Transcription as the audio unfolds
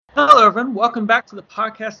everyone. Welcome back to the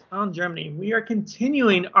podcast on Germany. We are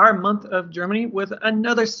continuing our month of Germany with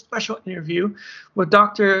another special interview with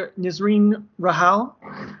Dr. Nisreen Rahal.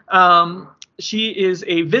 She is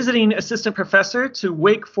a visiting assistant professor to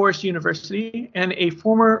Wake Forest University and a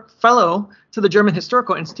former fellow to the German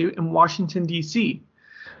Historical Institute in Washington, D.C.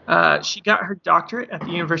 She got her doctorate at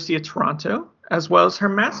the University of Toronto, as well as her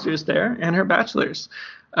master's there and her bachelor's.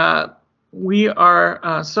 We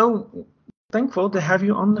are so thankful to have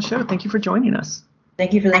you on the show. Thank you for joining us.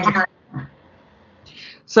 Thank you for that.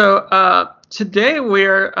 So today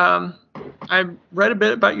I read a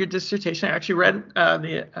bit about your dissertation. I actually read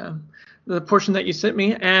the portion that you sent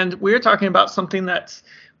me, and we're talking about something that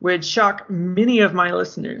would shock many of my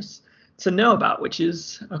listeners to know about, which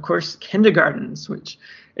is, of course, kindergartens, which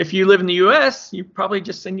if you live in the U.S., you probably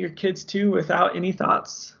just send your kids to without any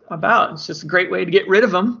thoughts about. It's just a great way to get rid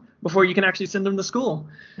of them before you can actually send them to school.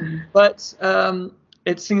 Mm-hmm. But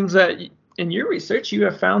it seems that in your research, you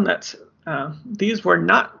have found that these were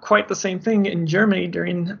not quite the same thing in Germany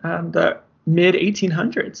during the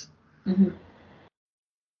mid-1800s. Mm-hmm.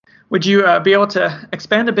 Would you be able to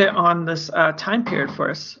expand a bit on this time period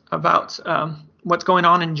for us about what's going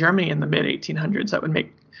on in Germany in the mid-1800s that would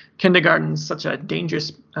make kindergartens such a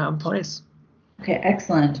dangerous place? Okay,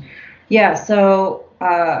 excellent. Yeah, so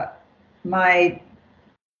my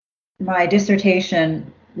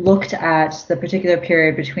dissertation looked at the particular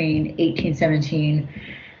period between 1817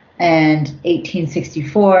 and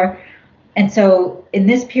 1864. And so in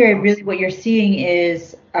this period, really what you're seeing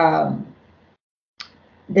is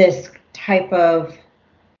this type of,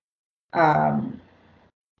 I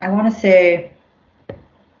want to say,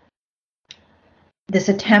 this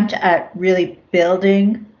attempt at really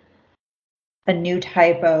building a new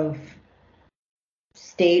type of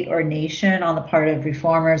state or nation on the part of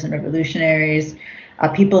reformers and revolutionaries,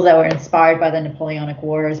 people that were inspired by the Napoleonic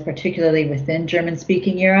Wars, particularly within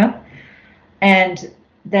German-speaking Europe. And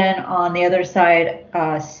then on the other side,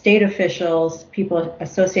 state officials, people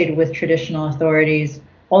associated with traditional authorities,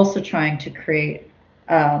 also trying to create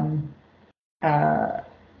a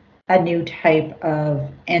new type of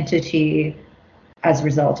entity as a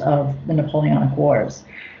result of the Napoleonic Wars.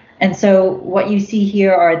 And so what you see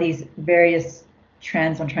here are these various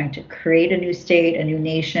trends on trying to create a new state, a new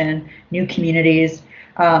nation, new communities.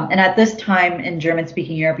 And at this time in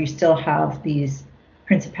German-speaking Europe, you still have these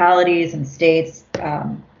principalities and states,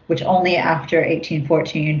 which only after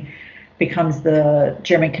 1814 becomes the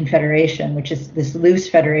German Confederation, which is this loose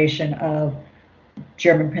federation of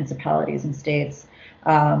German principalities and states,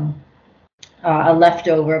 a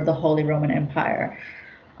leftover of the Holy Roman Empire.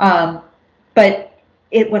 But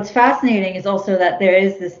what's fascinating is also that there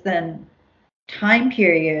is this then time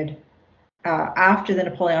period after the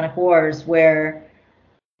Napoleonic Wars where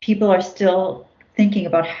people are still thinking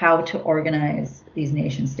about how to organize these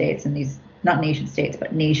nation states and these, not nation states,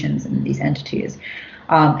 but nations and these entities,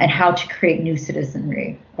 and how to create new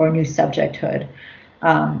citizenry or new subjecthood.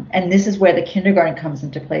 And this is where the kindergarten comes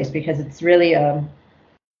into place, because it's really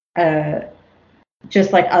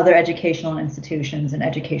just like other educational institutions and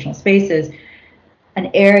educational spaces, an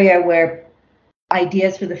area where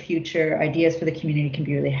ideas for the future, ideas for the community can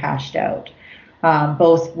be really hashed out,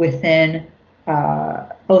 both within,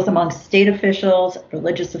 both amongst state officials,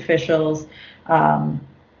 religious officials, and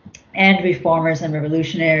reformers and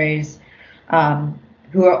revolutionaries,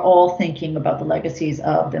 who are all thinking about the legacies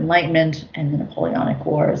of the Enlightenment and the Napoleonic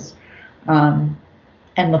Wars, and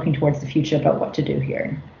looking towards the future about what to do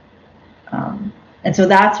here. And so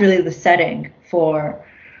that's really the setting for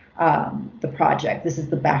the project. This is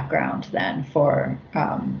the background then for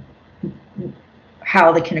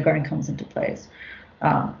how the kindergarten comes into place.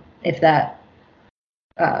 If that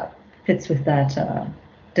fits with that,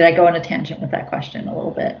 did I go on a tangent with that question a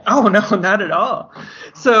little bit? Oh no, not at all.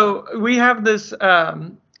 So we have this,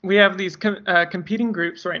 we have these competing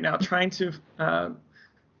groups right now trying to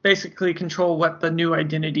basically control what the new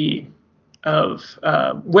identity of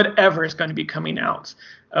whatever is going to be coming out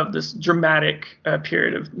of this dramatic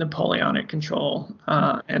period of Napoleonic control.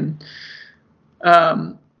 And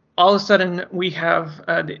all of a sudden we have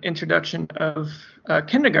the introduction of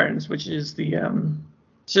kindergartens, which is the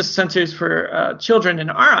just centers for children in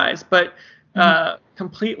our eyes, but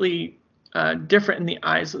completely different in the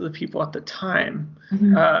eyes of the people at the time.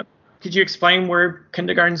 Mm-hmm. Could you explain where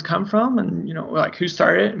kindergartens come from and, like who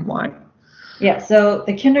started it and why? Yeah, so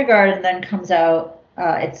the kindergarten then comes out,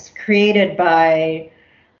 it's created by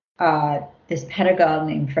this pedagogue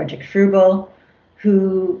named Friedrich Froebel,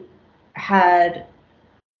 who had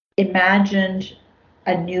imagined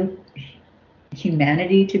a new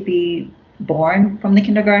humanity to be born from the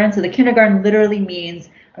kindergarten. So the kindergarten literally means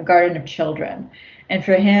a garden of children. And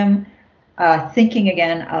for him, thinking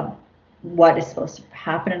again of what is supposed to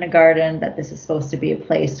happen in a garden, that this is supposed to be a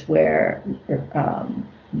place where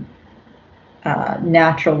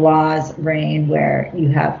natural laws reign, where you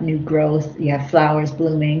have new growth, you have flowers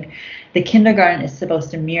blooming. The kindergarten is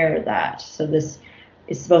supposed to mirror that. So this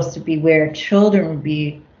is supposed to be where children would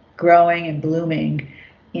be growing and blooming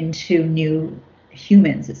into new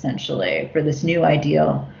humans, essentially, for this new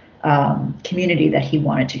ideal community that he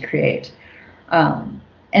wanted to create.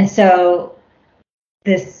 And so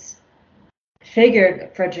this figure,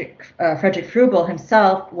 Frederick Froebel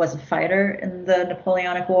himself, was a fighter in the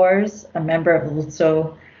Napoleonic Wars, a member of the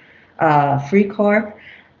Lützow Freikorps,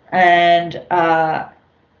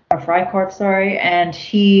 and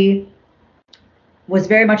he was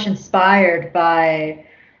very much inspired by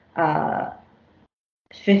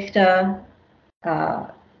Fichte,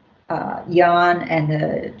 Jahn, and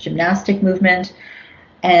the gymnastic movement,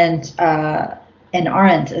 and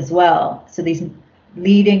Arendt as well. So these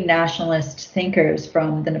leading nationalist thinkers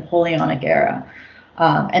from the Napoleonic era,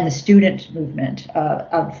 and the student movement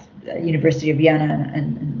of the University of Vienna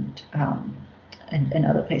and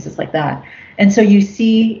other places like that. And so you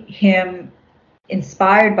see him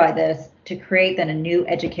inspired by this to create then a new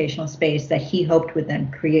educational space that he hoped would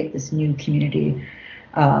then create this new community,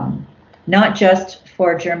 not just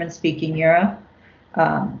for German-speaking Europe,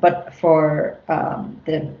 but for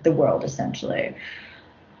the world, essentially.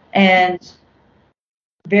 And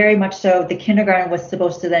very much so, the kindergarten was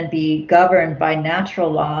supposed to then be governed by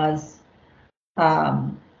natural laws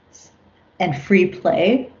and free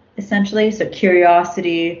play, essentially. So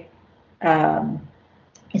curiosity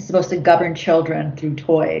is supposed to govern children through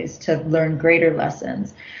toys to learn greater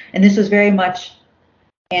lessons. And this was very much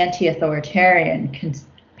anti-authoritarian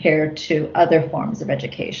compared to other forms of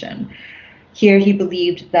education. Here he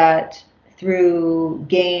believed that through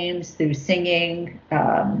games, through singing,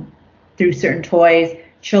 through certain toys,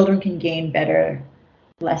 children can gain better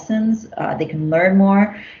lessons. They can learn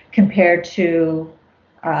more compared to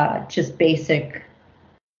just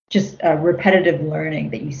repetitive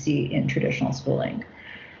learning that you see in traditional schooling.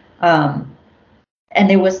 And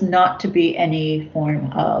there was not to be any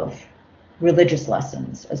form of religious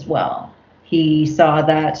lessons as well. He saw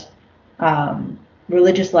that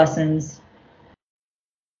religious lessons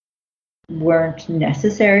weren't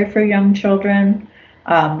necessary for young children.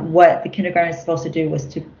 What the kindergarten is supposed to do was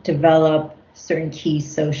to develop certain key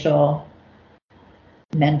social,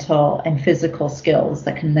 mental, and physical skills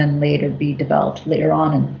that can then later be developed later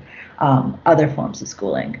on in other forms of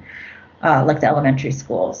schooling, like the elementary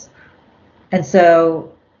schools. And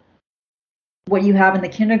so what you have in the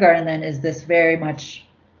kindergarten then is this very much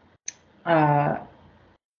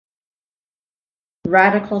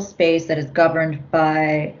radical space that is governed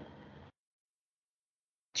by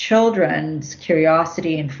children's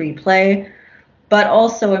curiosity and free play, but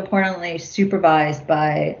also importantly supervised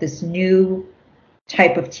by this new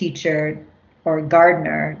type of teacher or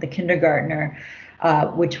gardener, the kindergartner,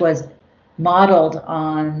 which was modeled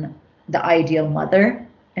on the ideal mother.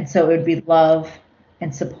 And so it would be love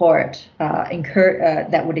and support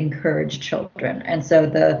that would encourage children. And so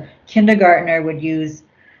the kindergartner would use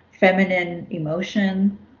feminine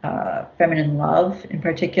emotion, feminine love in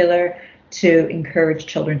particular, to encourage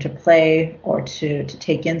children to play or to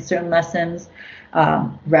take in certain lessons,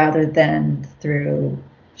 rather than through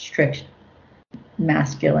strict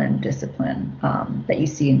masculine discipline that you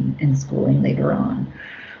see in schooling later on.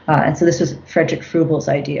 And so this was Frederick Froebel's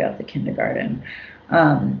idea of the kindergarten.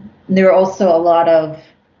 There were also a lot of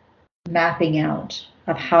mapping out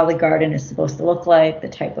of how the garden is supposed to look like, the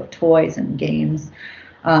type of toys and games.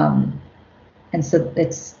 And so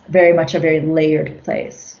it's very much a very layered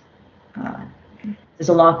place. There's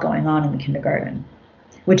a lot going on in the kindergarten,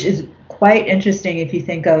 which is quite interesting if you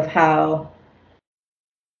think of how,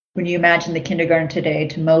 when you imagine the kindergarten today,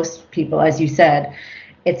 to most people, as you said,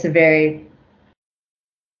 it's a very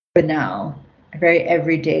banal, a very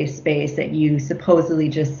everyday space that you supposedly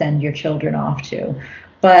just send your children off to.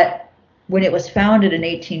 But when it was founded in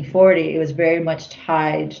 1840, it was very much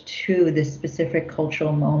tied to this specific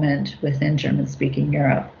cultural moment within German-speaking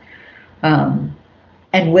Europe.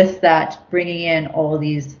 And with that, bringing in all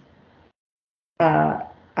these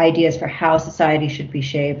ideas for how society should be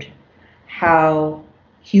shaped, how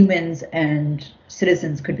humans and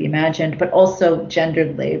citizens could be imagined, but also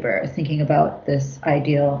gendered labor, thinking about this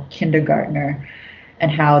ideal kindergartner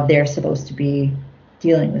and how they're supposed to be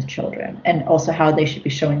dealing with children, and also how they should be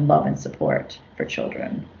showing love and support for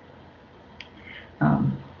children.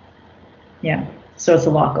 So it's a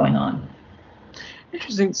lot going on.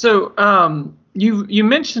 Interesting. So you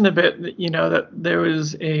mentioned a bit that that there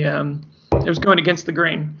was it was going against the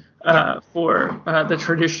grain for the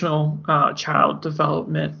traditional child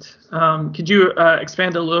development. Could you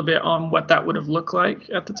expand a little bit on what that would have looked like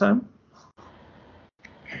at the time?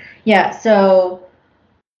 Yeah, so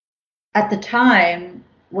at the time,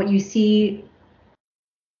 what you see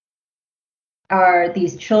are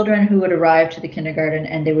these children who would arrive to the kindergarten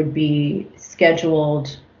and they would be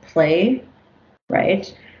scheduled play,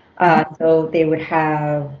 right? So they would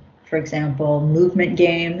have, for example, movement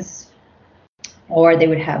games, or they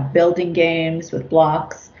would have building games with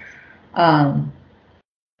blocks. And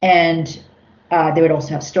they would also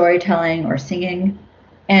have storytelling or singing.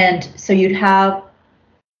 And so you'd have,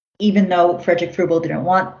 even though Frederick Froebel didn't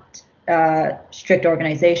want strict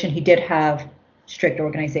organization, he did have strict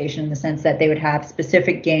organization in the sense that they would have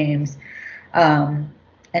specific games and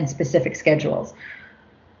specific schedules.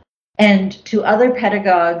 And to other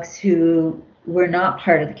pedagogues who were not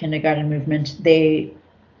part of the kindergarten movement, they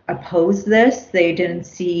opposed this. They didn't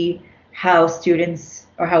see how students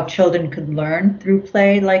or how children could learn through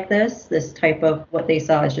play like this type of what they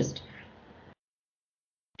saw as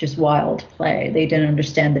just wild play. They didn't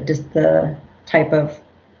understand the type of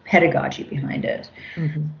pedagogy behind it.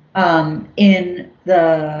 Mm-hmm. In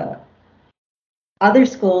the other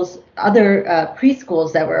schools, other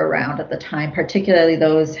preschools that were around at the time, particularly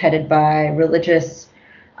those headed by religious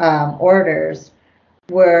orders,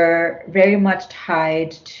 were very much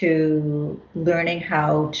tied to learning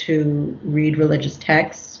how to read religious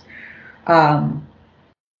texts.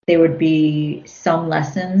 There would be some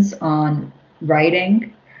lessons on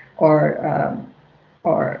writing or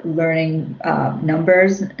learning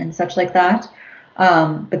numbers and such like that.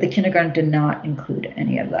 But the kindergarten did not include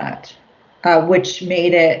any of that, which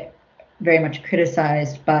made it very much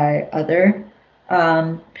criticized by other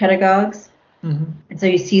pedagogues. Mm-hmm. And so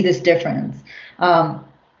you see this difference. And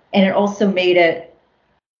it also made it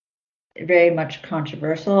very much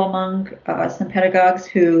controversial among some pedagogues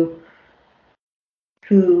who,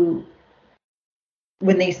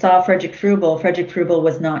 when they saw Frederick Froebel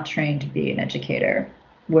was not trained to be an educator,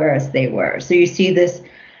 whereas they were. So you see this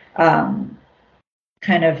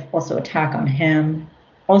kind of also attack on him,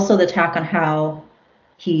 also the attack on how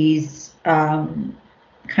he's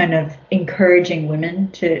kind of encouraging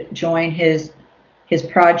women to join his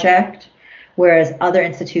project, whereas other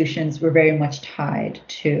institutions were very much tied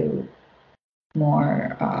to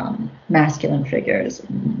more masculine figures,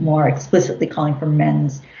 more explicitly calling for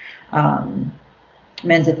men's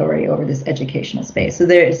authority over this educational space. So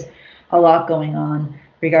there's a lot going on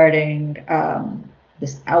regarding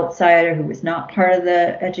this outsider who was not part of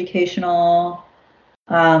the educational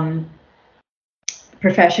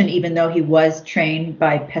profession, even though he was trained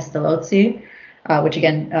by Pestalozzi, which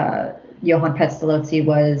again, Johann Pestalozzi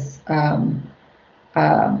was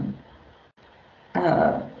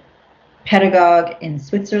pedagogue in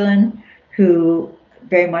Switzerland who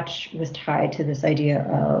very much was tied to this idea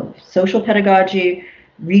of social pedagogy,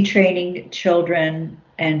 retraining children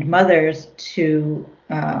and mothers to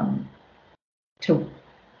I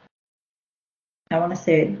want to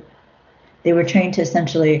say they were trained to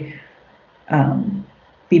essentially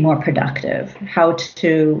be more productive, how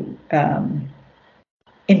to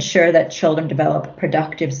ensure that children develop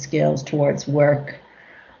productive skills towards work,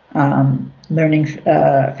 learning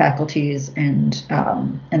faculties, and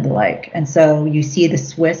the like. And so you see the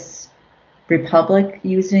Swiss Republic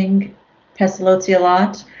using Pestalozzi a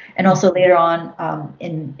lot, and also later on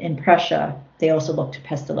in Prussia they also looked to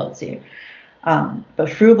Pestalozzi. But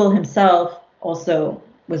Froebel himself also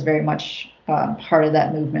was very much part of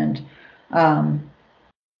that movement,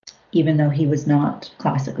 even though he was not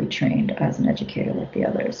classically trained as an educator like the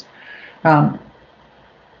others. And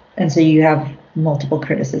so you have multiple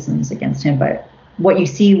criticisms against him. But what you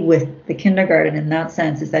see with the kindergarten in that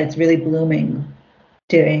sense is that it's really blooming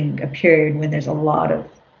during a period when there's a lot of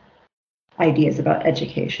ideas about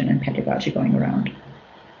education and pedagogy going around.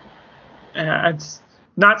 It's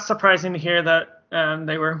not surprising to hear that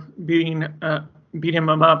they were beating him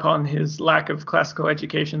up on his lack of classical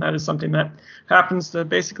education. That is something that happens to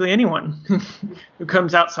basically anyone who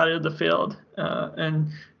comes outside of the field and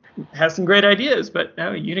has some great ideas, but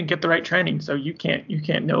no, you didn't get the right training, so you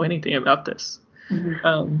can't know anything about this.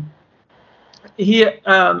 Mm-hmm.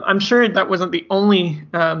 I'm sure that wasn't the only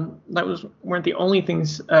weren't the only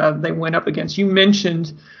things they went up against. You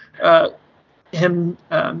mentioned him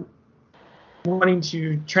wanting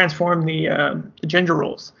to transform the gender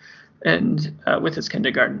roles and with his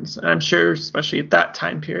kindergartens. And I'm sure, especially at that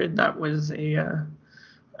time period, that was a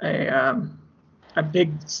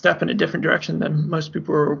big step in a different direction than most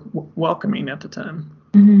people were welcoming at the time.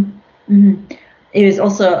 Mm-hmm. Mhm. It was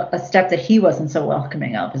also a step that he wasn't so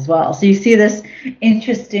welcoming of as well. So you see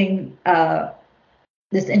interesting,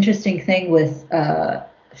 this interesting thing with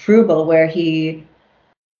Froebel, where he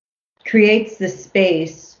creates this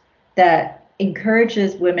space that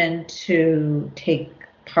encourages women to take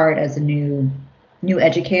part as new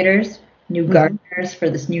educators, new gardeners for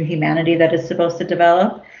this new humanity that is supposed to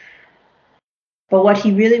develop. But what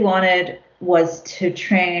he really wanted was to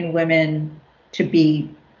train women to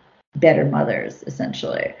be better mothers,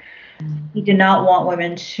 essentially. He did not want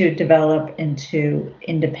women to develop into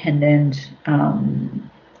independent,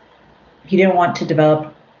 he didn't want to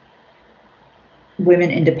develop women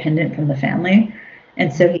independent from the family.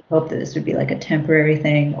 And so he hoped that this would be like a temporary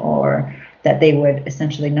thing, or that they would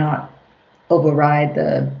essentially not override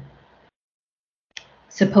the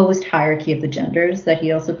supposed hierarchy of the genders that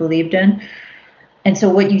he also believed in. And so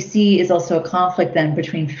what you see is also a conflict then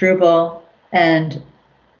between Froebel and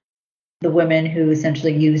the women who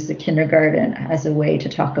essentially use the kindergarten as a way to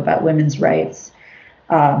talk about women's rights,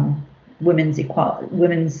 women's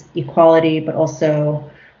equality, but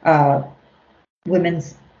also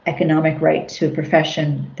women's economic right to a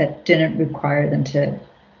profession that didn't require them to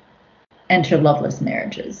enter loveless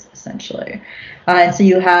marriages, essentially. And so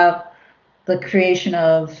you have the creation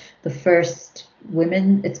of the first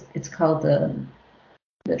women. It's called the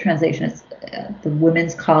translation is the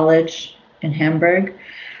Women's College in Hamburg.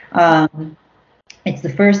 It's the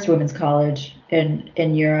first women's college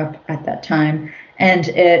in Europe at that time, and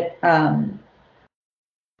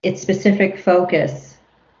its specific focus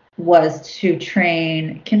was to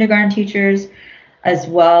train kindergarten teachers, as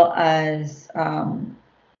well as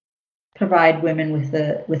provide women with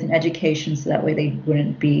an education, so that way they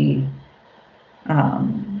wouldn't be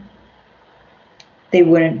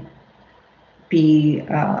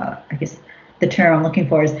I guess the term I'm looking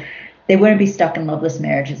for is, they wouldn't be stuck in loveless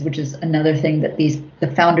marriages, which is another thing that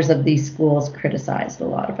the founders of these schools criticized a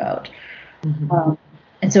lot about.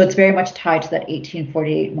 And so it's very much tied to that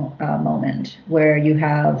 1848 moment, where you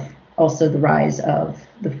have also the rise of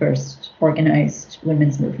the first organized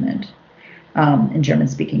women's movement in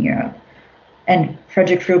German-speaking Europe. And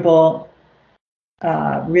Frederick Froebel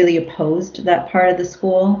really opposed that part of the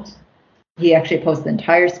school. He actually opposed the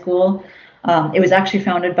entire school. It was actually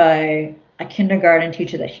founded by a kindergarten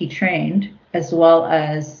teacher that he trained, as well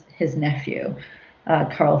as his nephew,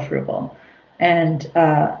 Karl Froebel. And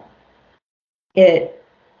it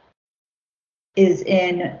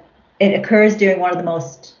occurs during one of the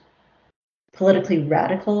most politically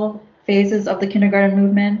radical phases of the kindergarten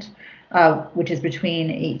movement, which is between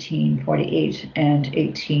 1848 and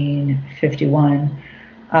 1851.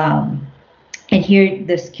 And here,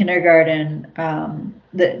 this kindergarten,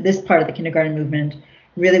 this part of the kindergarten movement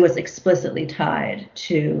really was explicitly tied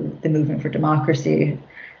to the movement for democracy,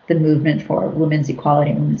 the movement for women's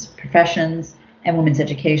equality in women's professions and women's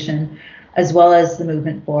education, as well as the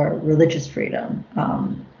movement for religious freedom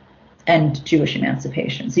and Jewish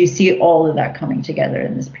emancipation. So you see all of that coming together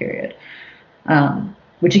in this period,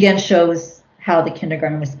 which again shows how the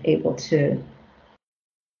kindergarten was able to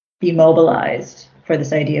be mobilized for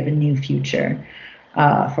this idea of a new future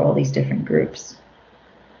for all these different groups.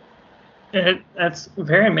 That's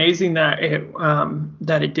very amazing that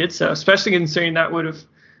it did so, especially considering that would have,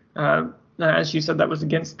 as you said, that was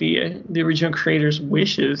against the original creator's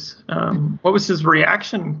wishes. What was his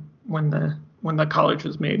reaction when the college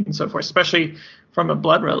was made and so forth, especially from a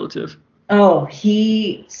blood relative? Oh,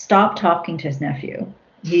 he stopped talking to his nephew.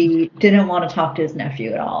 He didn't want to talk to his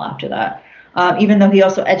nephew at all after that. Even though he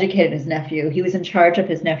also educated his nephew, he was in charge of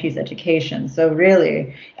his nephew's education. So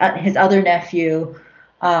really, his other nephew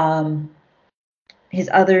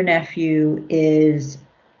is,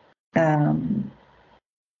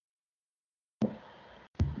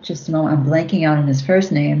 just a moment, I'm blanking out on his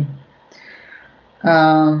first name.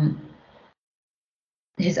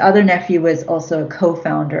 His other nephew was also a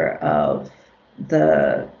co-founder of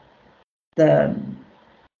the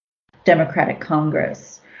Democratic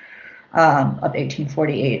Congress of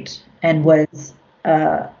 1848, and was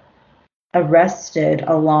arrested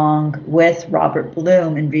along with Robert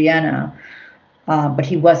Blum in Vienna, but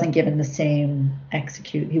he wasn't given the same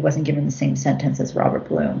sentence as Robert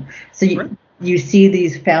Blum. So you see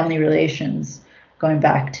these family relations going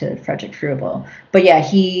back to Frederick Froebel. But yeah,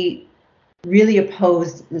 he really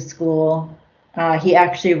opposed the school. He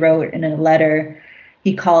actually wrote in a letter,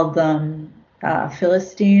 he called them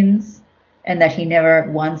Philistines, and that he never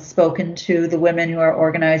once spoken to the women who are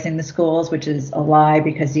organizing the schools, which is a lie,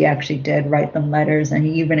 because he actually did write them letters, and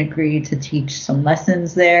he even agreed to teach some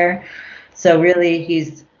lessons there. So really,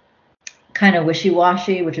 he's kind of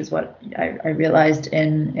wishy-washy, which is what I realized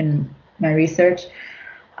in my research.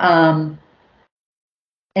 And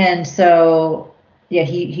so, yeah,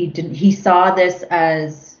 he saw this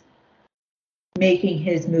as making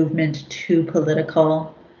his movement too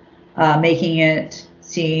political, making it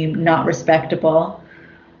seem not respectable,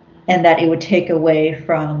 and that it would take away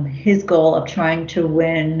from his goal of trying to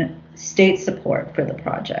win state support for the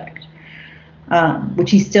project,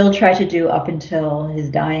 which he still tried to do up until his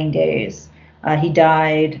dying days. He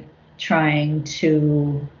died trying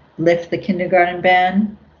to lift the kindergarten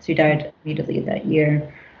ban, so he died immediately that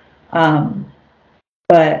year.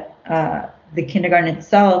 But the kindergarten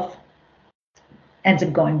itself ends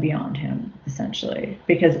up going beyond him, essentially,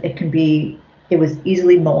 because it was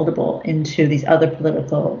easily moldable into these other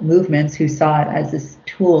political movements who saw it as this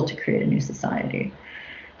tool to create a new society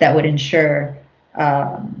that would ensure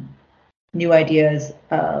new ideas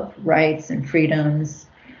of rights and freedoms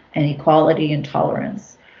and equality and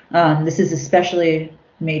tolerance. This is especially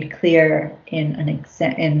made clear in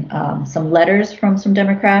some letters from some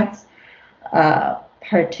Democrats,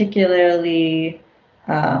 particularly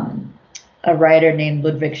a writer named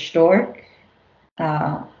Ludwig Stork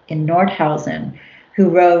in Nordhausen, who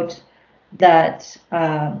wrote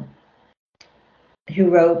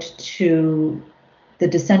to the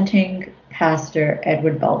dissenting pastor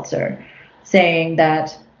Edward Balzer, saying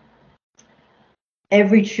that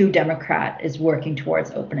every true Democrat is working towards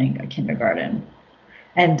opening a kindergarten,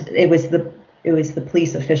 and it was the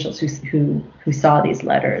police officials who saw these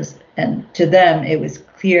letters, and to them it was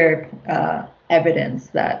clear evidence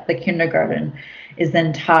that the kindergarten is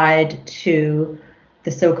then tied to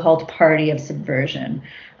the so-called party of subversion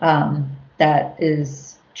that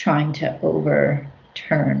is trying to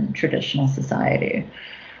overturn traditional society.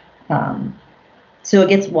 So it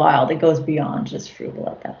gets wild. It goes beyond just Froebel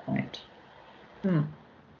at that point.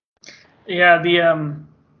 Yeah,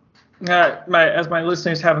 as my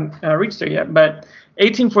listeners haven't reached there yet, but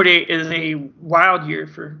 1848 is a wild year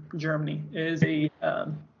for Germany. It is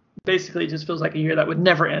basically just feels like a year that would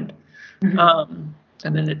never end, and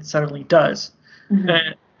then it suddenly does.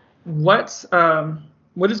 And what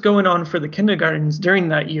is going on for the kindergartens during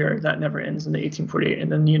that year that never ends in the 1848?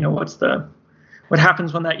 And then what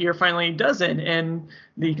happens when that year finally does end and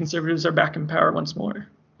the conservatives are back in power once more?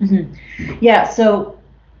 Yeah. So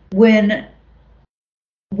when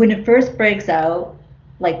it first breaks out,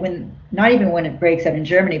 not even when it breaks out in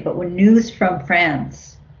Germany, but when news from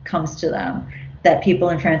France comes to them that people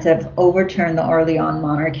in France have overturned the Orleans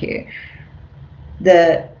monarchy,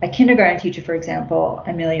 a kindergarten teacher, for example,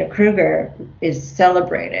 Amelia Kruger, is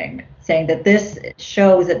celebrating, saying that this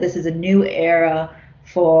shows that this is a new era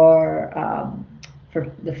for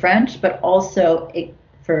the French, but also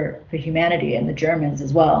for humanity and the Germans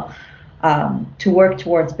as well, to work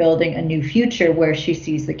towards building a new future where she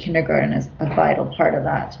sees the kindergarten as a vital part of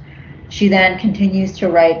that. She then continues to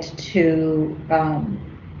write to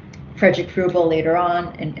Frederick Froebel later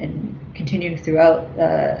on and continuing throughout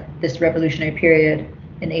this revolutionary period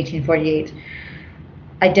in 1848,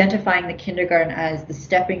 identifying the kindergarten as the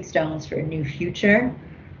stepping stones for a new future.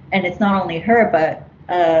 And it's not only her, but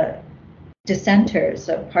dissenters.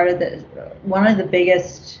 So one of the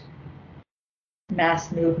biggest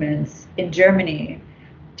mass movements in Germany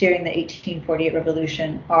during the 1848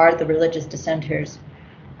 revolution are the religious dissenters.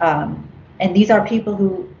 And these are people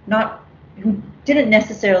who didn't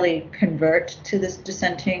necessarily convert to this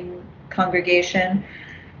dissenting congregation,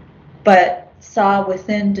 but saw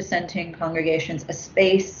within dissenting congregations a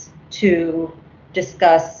space to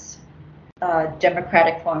discuss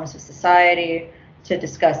democratic forms of society, to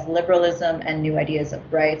discuss liberalism and new ideas of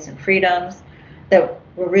rights and freedoms that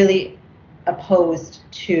were really opposed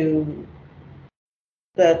to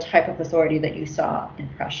the type of authority that you saw in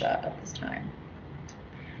Prussia at this time.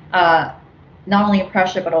 Not only in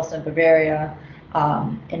Prussia, but also in Bavaria.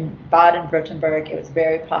 In Baden-Württemberg, it was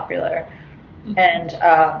very popular. And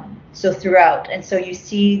so throughout. And so you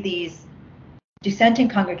see these dissenting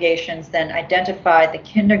congregations then identify the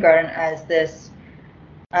kindergarten as this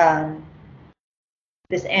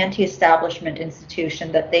anti-establishment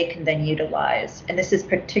institution that they can then utilize. And this is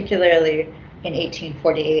particularly in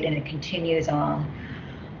 1848, and it continues on.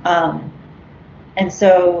 And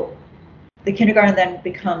so the kindergarten then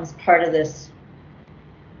becomes part of this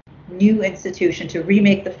new institution to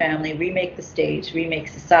remake the family, remake the state, remake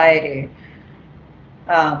society.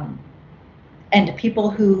 And people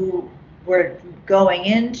who were going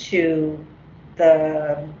into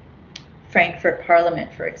the Frankfurt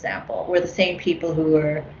Parliament, for example, were the same people who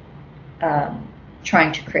were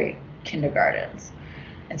trying to create kindergartens.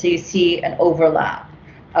 And so you see an overlap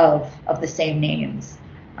of the same names.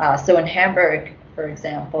 So in Hamburg, for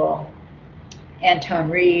example, Anton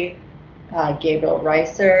Rie Gabriel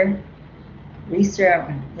Reiser,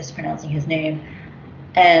 I'm mispronouncing his name,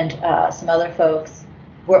 and some other folks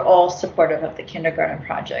were all supportive of the kindergarten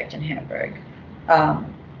project in Hamburg,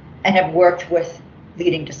 and have worked with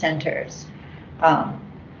leading dissenters.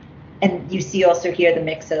 And you see also here the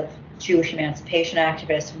mix of Jewish emancipation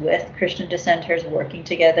activists with Christian dissenters working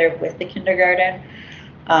together with the kindergarten,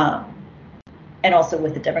 and also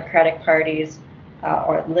with the Democratic parties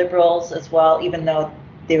or liberals as well, even though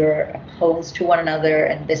they were opposed to one another.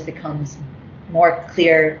 And this becomes more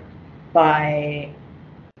clear by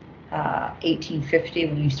 1850,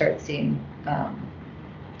 when you start seeing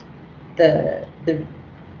the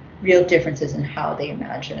real differences in how they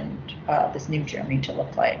imagined this new Germany to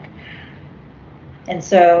look like. And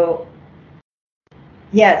so,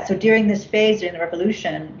 yeah, so during this phase, during the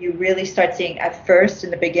revolution, you really start seeing at first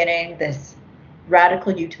in the beginning this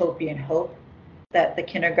radical utopian hope that the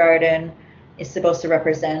kindergarten is supposed to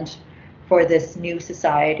represent for this new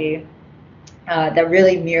society that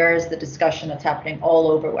really mirrors the discussion that's happening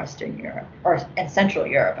all over Western Europe and Central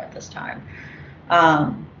Europe at this time.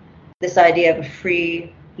 This idea of a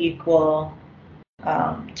free, equal,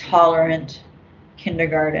 tolerant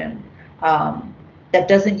kindergarten that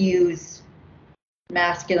doesn't use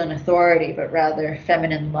masculine authority, but rather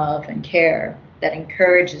feminine love and care that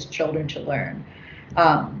encourages children to learn.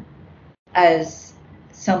 As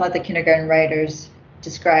some of the kindergarten writers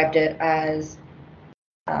described it as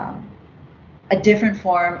a different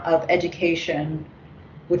form of education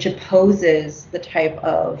which opposes the type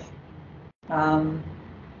of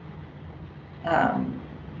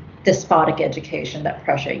despotic education that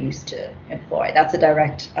Prussia used to employ. That's a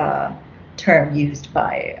direct term used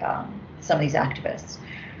by some of these activists.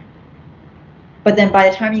 But then by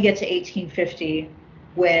the time you get to 1850,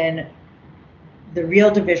 when the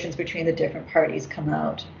real divisions between the different parties come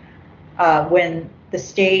out, when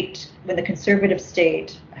the conservative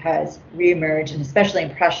state has reemerged, and especially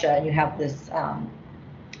in Prussia, you have this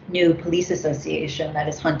new police association that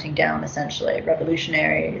is hunting down essentially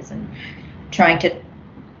revolutionaries and trying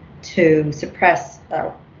to suppress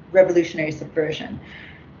revolutionary subversion.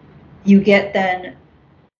 You get then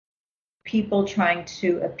people trying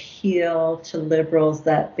to appeal to liberals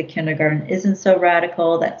that the kindergarten isn't so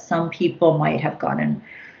radical, that some people might have gotten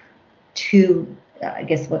too, I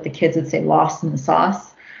guess what the kids would say, lost in the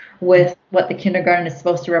sauce with what the kindergarten is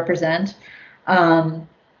supposed to represent. And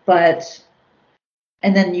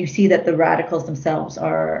then you see that the radicals themselves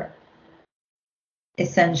are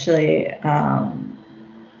essentially that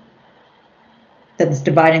this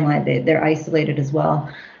dividing line, they're isolated as well.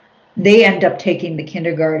 They end up taking the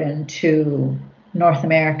kindergarten to North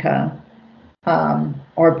America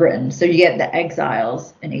or Britain. So you get the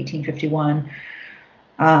exiles in 1851.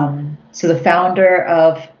 So the founder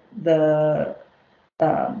of the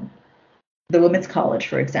Women's College,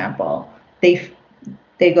 for example, they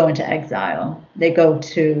go into exile. They go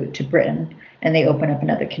to Britain, and they open up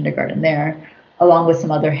another kindergarten there, along with some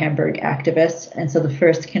other Hamburg activists. And so the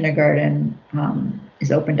first kindergarten is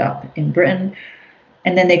opened up in Britain.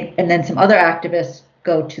 And then some other activists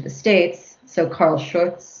go to the States. So Carl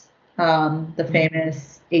Schurz, the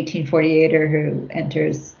famous 1848er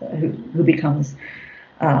who becomes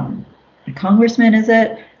a congressman, is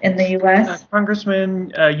it, in the U.S.?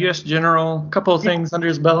 Congressman, U.S. general, a couple of things under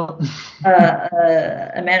his belt.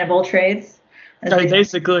 A man of all trades.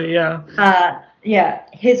 Basically, yeah. Yeah,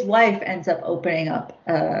 his wife ends up opening up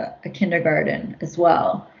a kindergarten as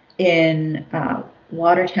well in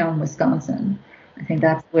Watertown, Wisconsin. I think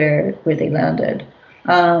that's where they landed.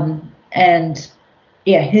 And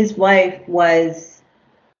yeah, his wife was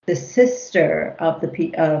the sister of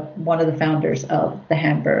one of the founders of the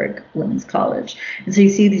Hamburg Women's College. And so you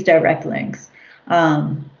see these direct links.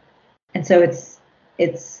 And so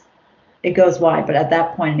it goes wide, but at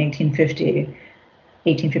that point in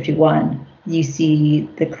 1851, you see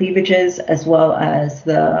the cleavages as well as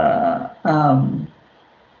the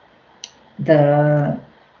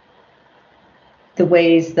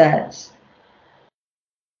ways that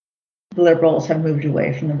the liberals have moved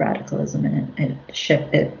away from the radicalism, and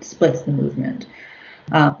it splits the movement.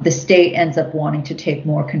 The state ends up wanting to take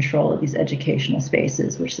more control of these educational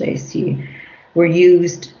spaces, which they see were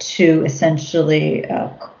used to essentially,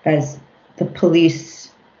 as the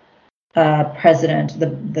police president,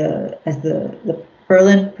 as the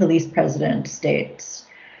Berlin police president states,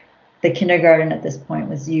 the kindergarten at this point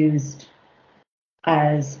was used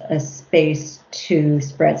as a space to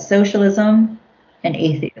spread socialism and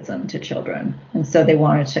atheism to children. And so they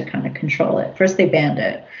wanted to kind of control it. First they banned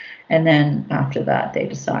it, and then after that they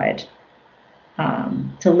decide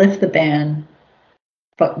to lift the ban,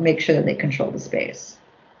 but make sure that they control the space.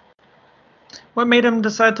 What made him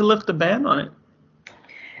decide to lift the ban on it?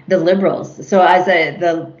 The liberals. So as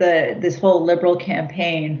this whole liberal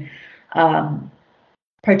campaign,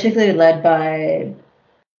 particularly led by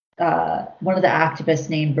one of the activists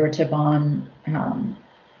named Berta von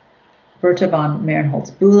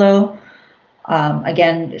Mehrenholtz-Bülow.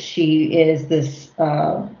 Again, she is this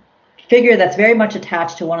figure that's very much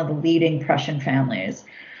attached to one of the leading Prussian families.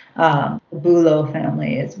 The Bülow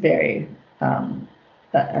family is very, as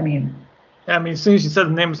soon as you said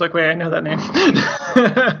the name, it's like, wait, I know that name.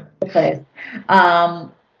 Place.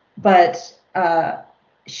 But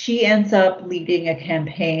she ends up leading a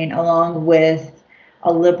campaign along with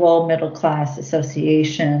a liberal middle class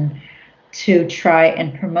association to try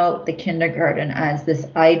and promote the kindergarten as this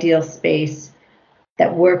ideal space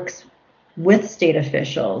that works with state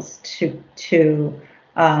officials to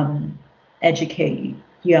educate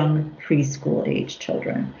young preschool age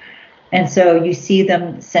children. And so you see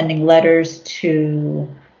them sending letters to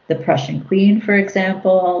the Prussian Queen, for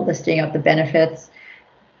example, listing out the benefits.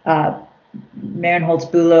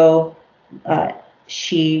 Mehrenholtz-Bülow,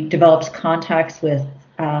 she develops contacts with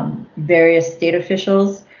various state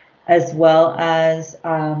officials as well as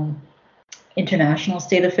international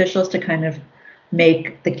state officials to kind of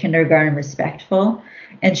make the kindergarten respectful.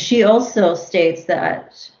 And she also states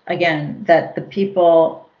that, again, that the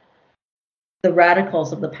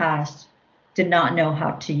radicals of the past did not know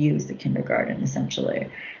how to use the kindergarten, essentially,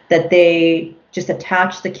 that they just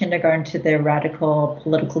attached the kindergarten to their radical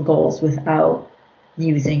political goals without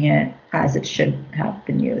using it as it should have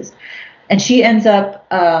been used. And she ends up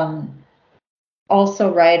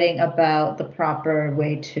also writing about the proper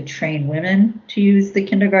way to train women to use the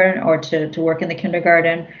kindergarten or to work in the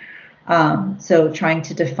kindergarten. So trying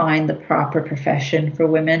to define the proper profession for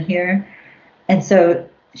women here. And so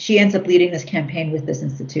she ends up leading this campaign with this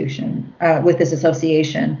institution, with this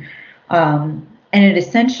association. And it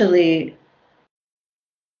essentially,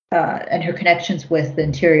 and her connections with the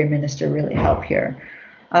interior minister really help here.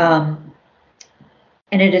 And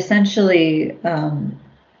it essentially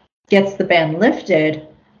gets the ban lifted,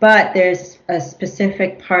 but there's a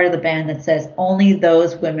specific part of the ban that says only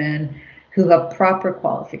those women who have proper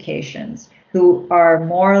qualifications, who are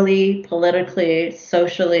morally, politically,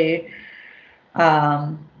 socially,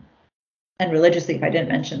 and religiously, if I didn't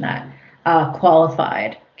mention that,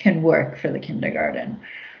 qualified, can work for the kindergarten.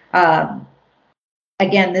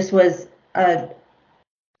 Again, this was the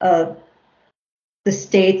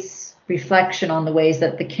state's reflection on the ways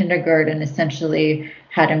that the kindergarten essentially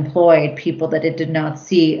had employed people that it did not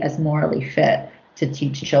see as morally fit to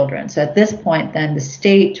teach children. So at this point, then the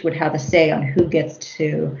state would have a say on who gets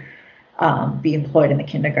to be employed in the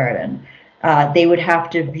kindergarten. They would have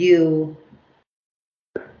to view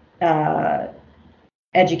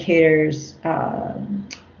educators,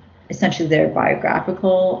 essentially their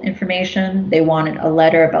biographical information. They wanted a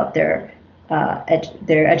letter about their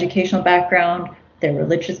educational background, their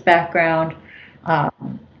religious background,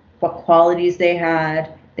 what qualities they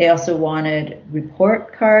had. They also wanted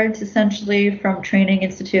report cards, essentially, from training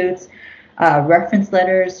institutes, reference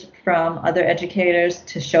letters from other educators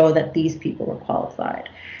to show that these people were qualified.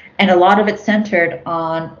 And a lot of it centered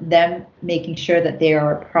on them making sure that they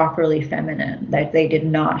are properly feminine, that they did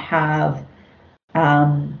not have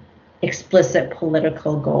explicit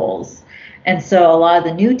political goals. And so a lot of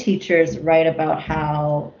the new teachers write about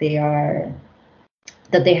how they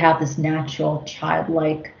have this natural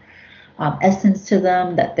childlike essence to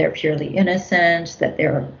them, that they're purely innocent, that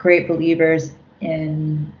they're great believers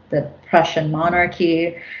in the Prussian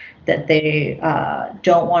monarchy, that they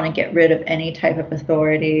don't want to get rid of any type of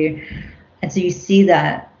authority. And so you see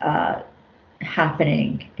that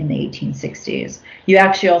happening in the 1860s. You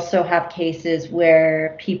actually also have cases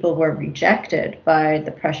where people were rejected by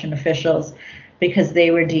the Prussian officials because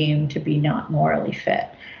they were deemed to be not morally fit.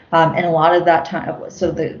 And a lot of that time,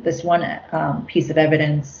 so this one piece of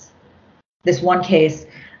evidence, this one case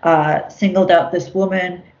singled out this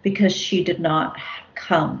woman because she did not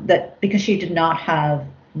have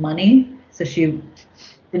money, so she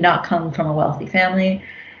did not come from a wealthy family.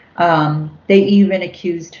 They even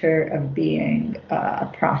accused her of being a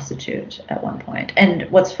prostitute at one point. And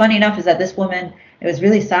what's funny enough is that this woman, it was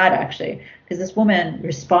really sad actually, because this woman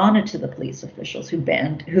responded to the police officials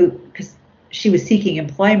because she was seeking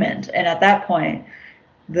employment. And at that point,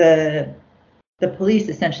 the police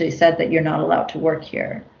essentially said that you're not allowed to work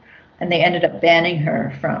here. And they ended up banning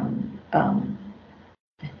her from,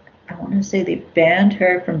 I want to say they banned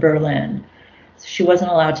her from Berlin. So she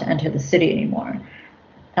wasn't allowed to enter the city anymore.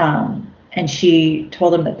 And she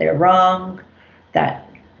told them that they're wrong, that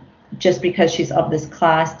just because she's of this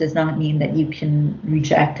class does not mean that you can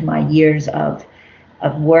reject my years of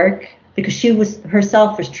work, because she was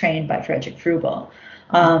herself was trained by Frederick Froebel,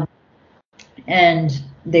 and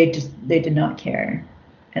they did not care,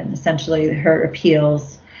 and essentially her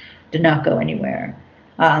appeals did not go anywhere,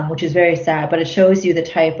 which is very sad. But it shows you the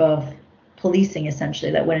type of policing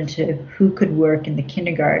essentially that went into who could work in the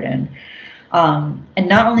kindergarten, and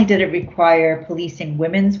not only did it require policing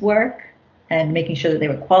women's work and making sure that they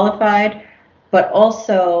were qualified, but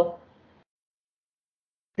also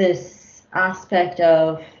this aspect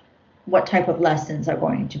of what type of lessons are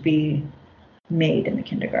going to be made in the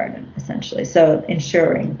kindergarten, essentially. So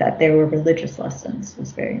ensuring that there were religious lessons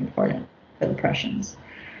was very important for the Prussians.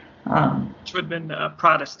 Which would have been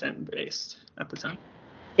Protestant-based at the time.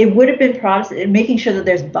 It would have been Protestant, making sure that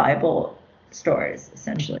there's Bible stories,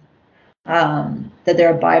 essentially. That there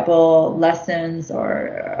are Bible lessons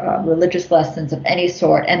or religious lessons of any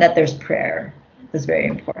sort, and that there's prayer was very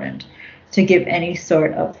important to give any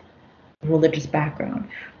sort of religious background.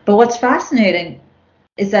 But what's fascinating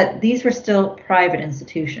is that these were still private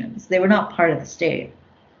institutions. They were not part of the state.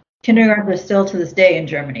 Kindergartens are still to this day in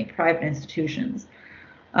Germany private institutions.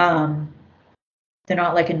 They're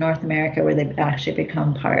not like in North America where they've actually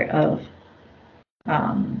become part of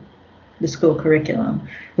the school curriculum,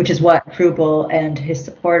 which is what Froebel and his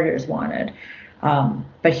supporters wanted.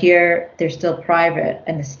 But here they're still private,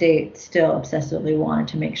 and the state still obsessively wanted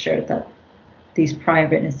to make sure that these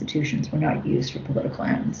private institutions were not used for political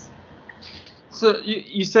ends. So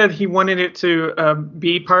you said he wanted it to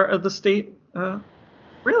be part of the state.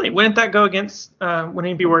 Really, wouldn't that go against? Wouldn't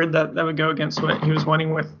he be worried that would go against what he was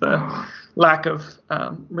wanting with the lack of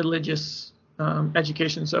religious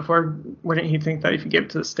education so far? Wouldn't he think that if you gave it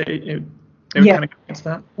to the state, they would kind of go against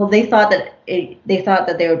that? Well, they thought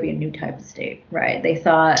that there would be a new type of state, right? They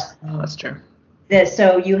thought. Oh, that's true.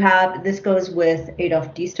 So you have, this goes with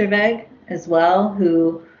Adolf Diesterweg as well,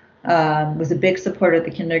 who was a big supporter of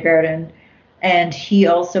the kindergarten, and he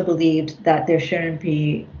also believed that there shouldn't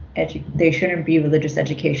be religious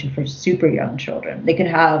education for super young children. They could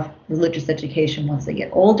have religious education once they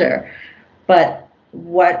get older, but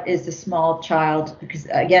what is the small child? Because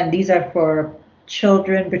again, these are for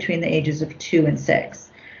children between the ages of 2 and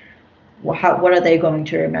 6. What are they going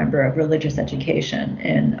to remember of religious education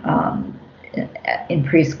in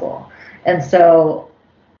preschool? And so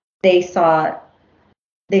they saw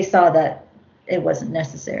that it wasn't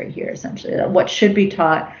necessary here. Essentially, that what should be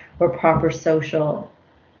taught were proper social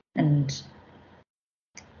and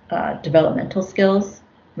developmental skills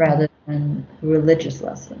rather than religious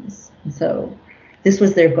lessons. And so this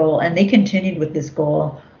was their goal, and they continued with this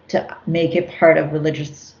goal to make it part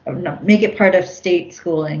of state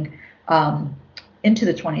schooling into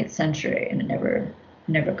the 20th century, and it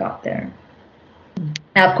never got there.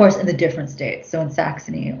 Now, of course, in the different states, so in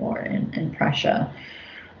Saxony or in Prussia,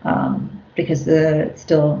 because it's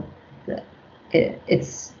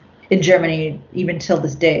in Germany, even till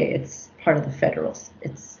this day, it's part of the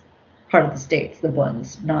it's part of the states, the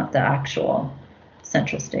Bunds, not the actual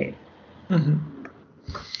central state. Mm-hmm.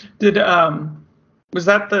 Was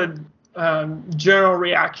that the general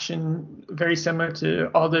reaction very similar to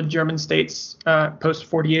all the German states post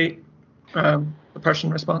 48, the Prussian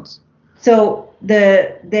response? So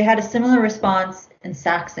they had a similar response in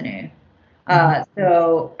Saxony. And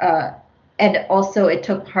also it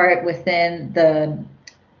took part within the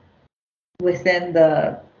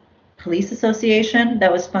police association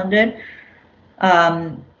that was funded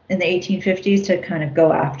in the 1850s to kind of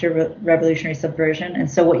go after revolutionary subversion. And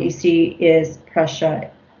so what you see is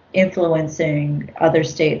Prussia influencing other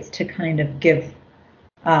states to kind of give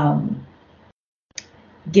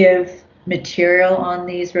material on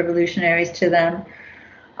these revolutionaries to them.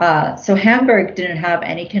 So Hamburg didn't have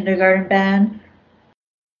any kindergarten ban,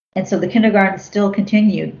 and so the kindergarten still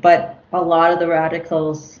continued, but a lot of the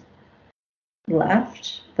radicals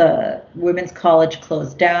left. The women's college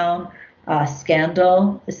closed down.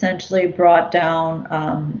 Scandal essentially brought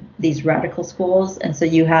down these radical schools, and so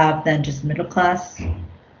you have then just middle class,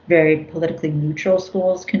 very politically neutral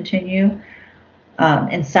schools continue.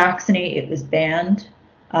 In Saxony, it was banned.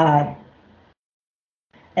 And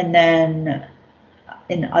then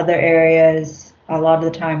in other areas, a lot of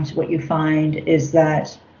the times what you find is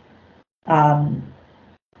that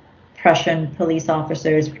Prussian police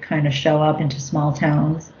officers would kind of show up into small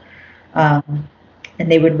towns, and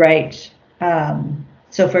they would write.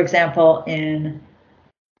 So, for example, in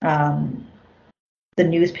the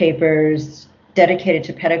newspapers dedicated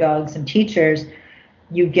to pedagogues and teachers,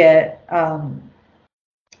 you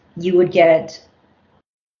would get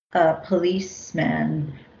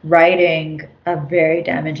policemen writing a very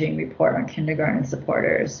damaging report on kindergarten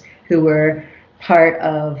supporters who were part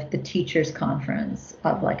of the teachers' conference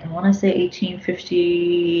of, like, I want to say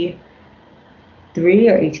 1853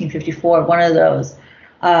 or 1854, one of those.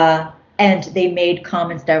 And they made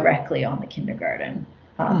comments directly on the kindergarten.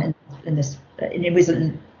 And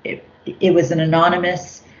it was an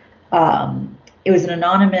anonymous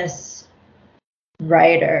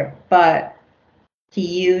writer, but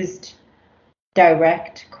he used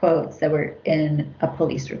direct quotes that were in a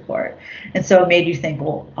police report. And so it made you think,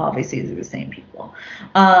 well, obviously these are the same people.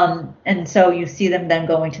 And so you see them then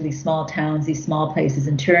going to these small towns, these small places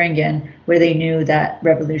in Thuringen, where they knew that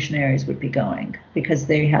revolutionaries would be going because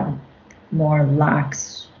they have more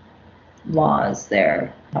lax laws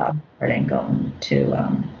there regarding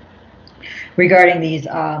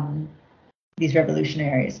these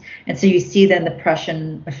revolutionaries. And so you see then the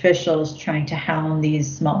Prussian officials trying to hound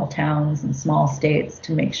these small towns and small states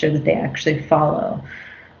to make sure that they actually follow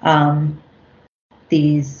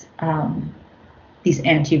these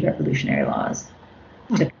anti-revolutionary laws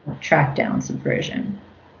to track down subversion.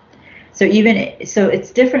 So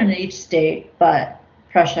it's different in each state, but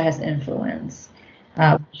Prussia has influence,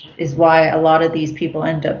 which is why a lot of these people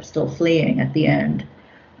end up still fleeing at the end.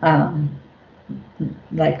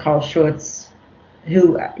 Like Karl Schurz,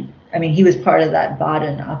 who, I mean, he was part of that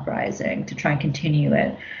Baden uprising to try and continue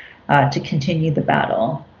it, to continue the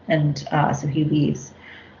battle, and so he leaves.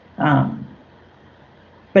 But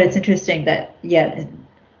it's interesting that, yeah,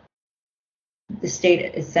 the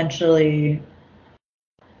state essentially,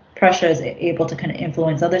 Prussia is able to kind of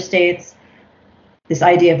influence other states. This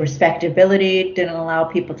idea of respectability didn't allow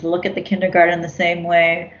people to look at the kindergarten the same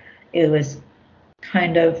way. It was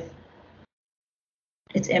kind of,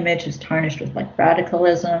 its image was tarnished with like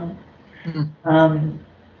radicalism. And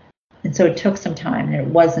so it took some time, and it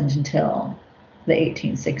wasn't until the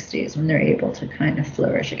 1860s when they're able to kind of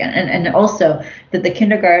flourish again. And also that the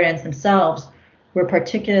kindergartens themselves were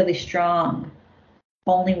particularly strong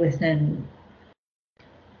within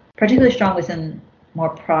more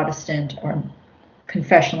Protestant or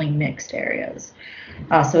confessionally mixed areas.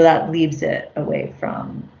 So that leaves it away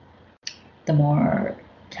from the more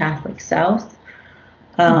Catholic South.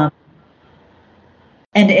 And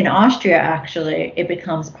in Austria, actually, it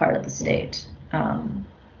becomes part of the state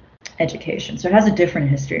education. So it has a different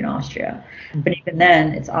history in Austria. But even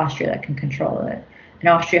then, it's Austria that can control it. And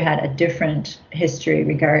Austria had a different history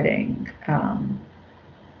regarding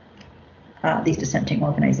these dissenting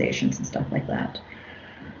organizations and stuff like that.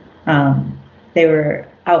 They were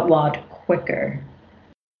outlawed quicker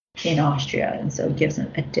in Austria, and so it gives them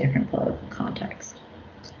a different political context.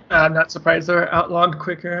 I'm not surprised they were outlawed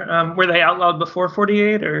quicker. Were they outlawed before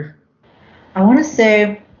 48, or? I want to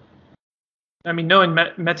say, I mean, knowing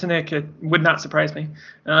Metternich, it would not surprise me.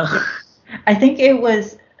 I think it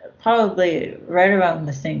was probably right around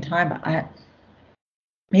the same time.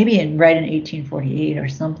 Maybe right in 1848 or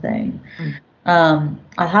something. I'll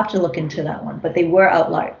have to look into that one. But they were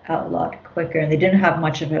outlawed quicker, and they didn't have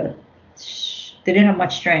much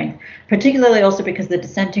strength. Particularly also because the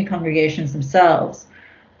dissenting congregations themselves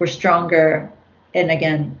were stronger in,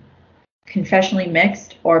 again, confessionally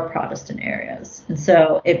mixed or Protestant areas. And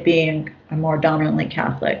so it being a more dominantly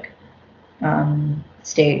Catholic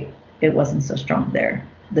state, it wasn't so strong there,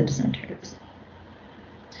 the dissenters.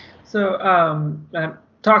 So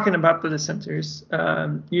talking about the dissenters,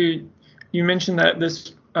 you mentioned that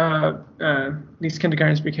these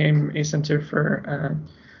kindergartens became a center for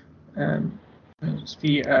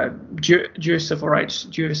the Jewish civil rights,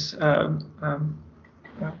 Jewish, trying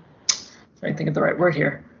to think of the right word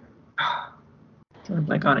here. Drawing a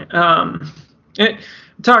blank on it.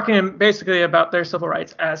 Talking basically about their civil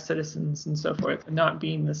rights as citizens and so forth, and not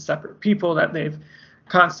being the separate people that they've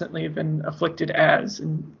constantly been afflicted as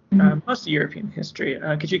in most of European history.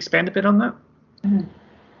 Could you expand a bit on that?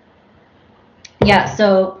 Yeah,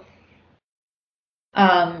 so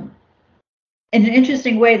in an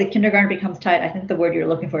interesting way, the kindergarten becomes tied. I think the word you're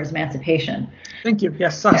looking for is emancipation. Thank you.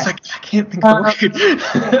 Yes, I can't think of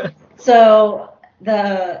the word. So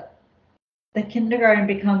the kindergarten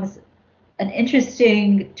becomes an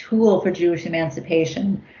interesting tool for Jewish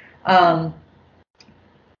emancipation. And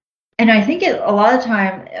I think a lot of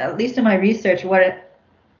time, at least in my research,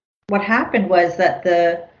 what happened was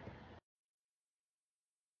that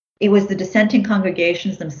it was the dissenting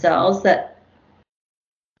congregations themselves that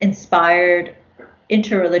inspired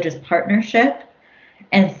interreligious partnership,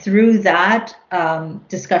 and through that,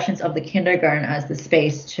 discussions of the kindergarten as the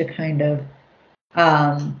space to kind of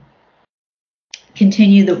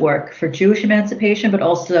continue the work for Jewish emancipation, but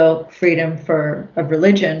also freedom of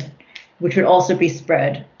religion which would also be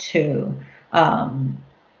spread to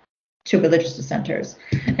religious dissenters.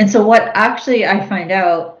 And so what actually I find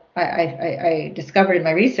out, I discovered in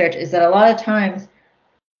my research, is that a lot of times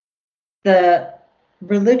the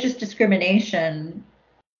religious discrimination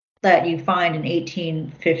that you find in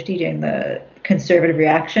 1850 during the conservative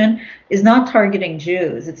reaction is not targeting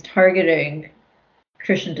Jews, it's targeting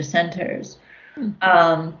Christian dissenters,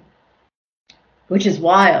 which is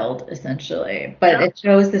wild, essentially. But it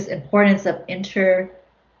shows this importance of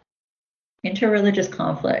interreligious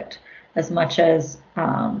conflict as much as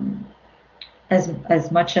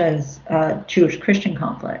Jewish Christian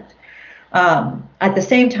conflict. At the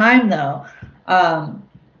same time, though,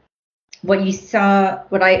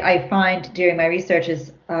 what I find during my research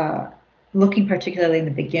is looking particularly in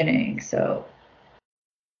the beginning. So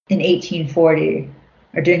in 1840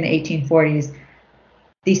 or during the 1840s,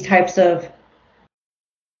 these types of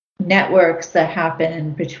networks that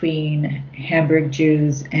happen between Hamburg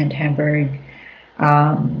Jews and Hamburg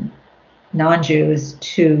non-Jews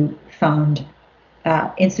to found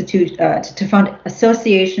to found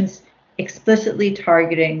associations explicitly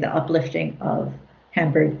targeting the uplifting of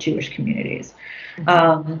Hamburg Jewish communities.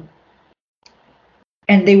 And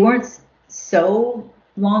they weren't so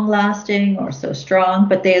long-lasting or so strong,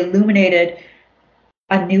 but they illuminated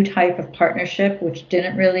a new type of partnership which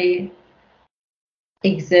didn't really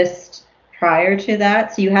exist prior to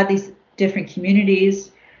that. So you had these different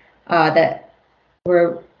communities that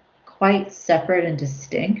were quite separate and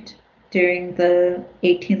distinct during the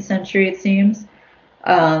 18th century, it seems.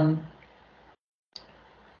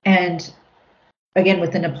 And again,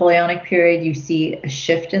 with the Napoleonic period, you see a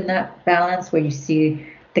shift in that balance where you see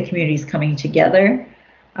the communities coming together.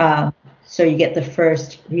 So you get the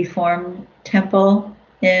first Reform temple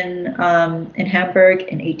in Hamburg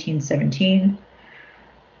in 1817.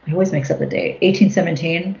 I always mix up the date,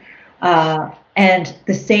 1817. And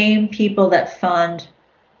the same people that founded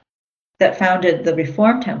the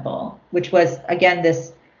Reform Temple, which was again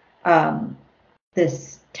this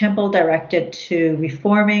temple directed to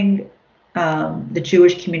reforming the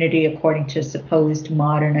Jewish community according to supposed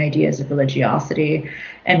modern ideas of religiosity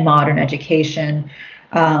and modern education,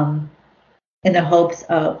 in the hopes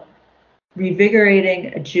of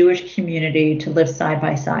revigorating a Jewish community to live side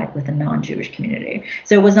by side with a non-Jewish community.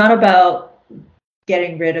 So it was not about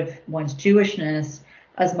getting rid of one's Jewishness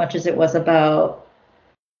as much as it was about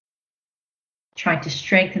trying to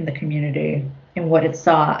strengthen the community in what it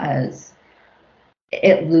saw as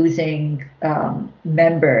it losing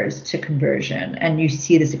members to conversion. And you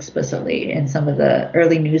see this explicitly in some of the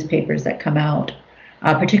early newspapers that come out,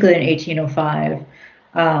 particularly in 1805.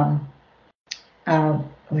 Or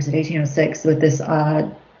was it 1806, with this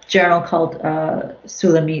journal called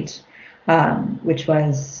Sulamit, which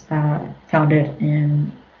was founded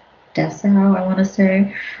in Dessau, I want to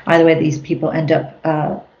say. Either way, these people end up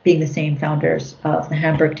being the same founders of the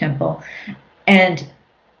Hamburg Temple. And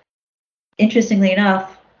interestingly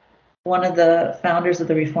enough, one of the founders of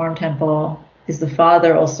the Reform Temple is the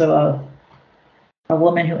father also of a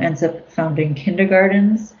woman who ends up founding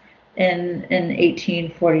kindergartens in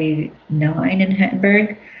 1849 in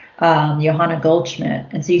Hamburg, Johanna Goldschmidt.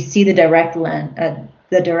 And so you see the direct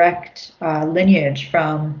lineage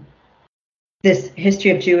from this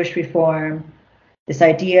history of Jewish reform, this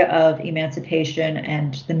idea of emancipation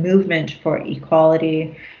and the movement for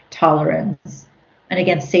equality, tolerance, and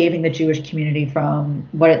again, saving the Jewish community from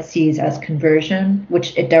what it sees as conversion,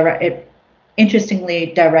 which it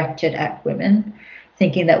interestingly directed at women,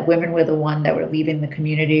 thinking that women were the one that were leaving the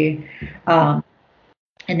community. And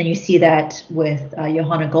then you see that with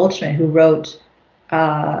Johanna Goldschmidt, who wrote,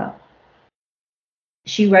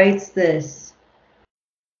 she writes this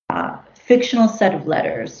fictional set of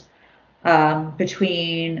letters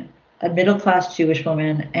between a middle-class Jewish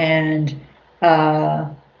woman and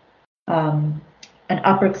an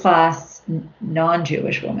upper-class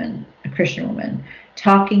non-Jewish woman, a Christian woman,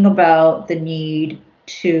 talking about the need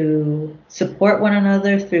to support one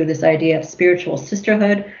another through this idea of spiritual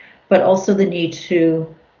sisterhood, but also the need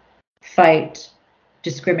to fight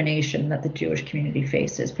discrimination that the Jewish community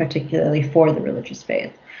faces, particularly for the religious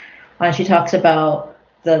faith. She talks about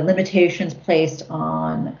the limitations placed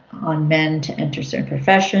on men to enter certain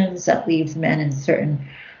professions that leaves men in certain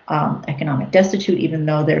economic destitute, even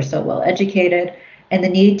though they're so well educated, and the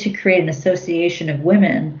need to create an association of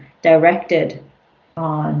women directed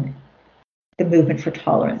on the movement for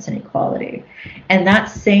tolerance and equality. And that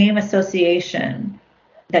same association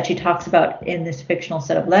that she talks about in this fictional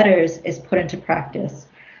set of letters is put into practice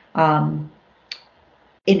in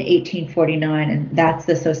 1849, and that's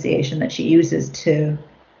the association that she uses to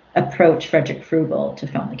approach Frederick Frubel to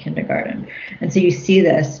found the kindergarten. And so you see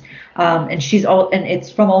this, and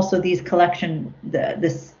it's from also this collection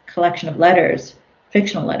of letters,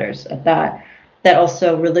 fictional letters at that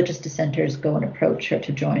also religious dissenters go and approach her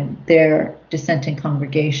to join their dissenting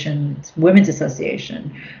congregation's women's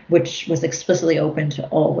association, which was explicitly open to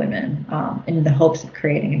all women, in the hopes of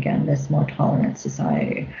creating, again, this more tolerant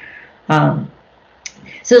society. So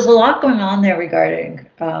there's a lot going on there regarding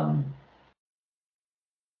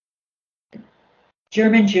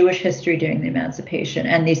German Jewish history during the emancipation,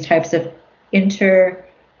 and these types of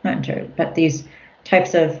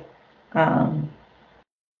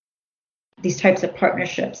these types of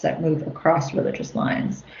partnerships that move across religious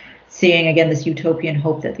lines, seeing again this utopian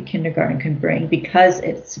hope that the kindergarten can bring, because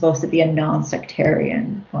it's supposed to be a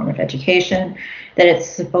non-sectarian form of education, that it's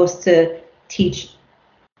supposed to teach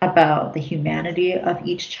about the humanity of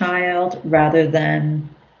each child rather than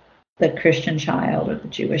the Christian child or the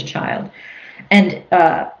Jewish child. And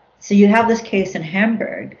so you have this case in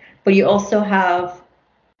Hamburg, but you also have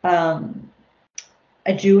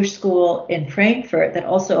a Jewish school in Frankfurt that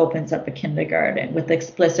also opens up a kindergarten with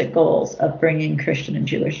explicit goals of bringing Christian and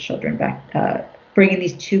Jewish children back, bringing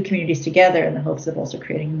these two communities together in the hopes of also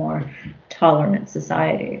creating a more tolerant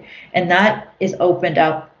society. And that is opened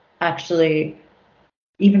up actually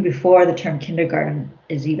even before the term kindergarten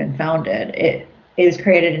is even founded. It was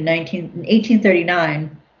created in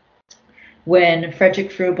 1839 when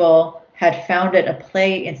Frederick Frubel had founded a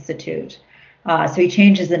play institute. So he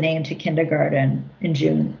changes the name to kindergarten in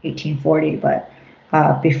June 1840, but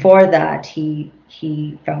before that he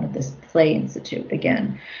founded this play institute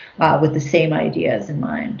again, with the same ideas in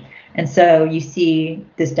mind. And so you see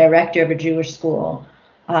this director of a Jewish school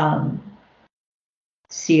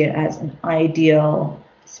see it as an ideal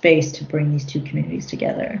space to bring these two communities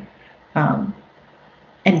together. And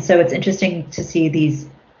so it's interesting to see these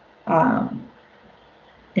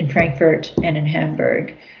in Frankfurt and in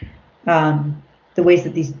Hamburg, the ways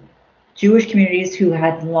that these Jewish communities who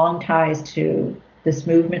had long ties to this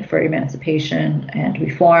movement for emancipation and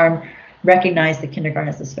reform recognize the kindergarten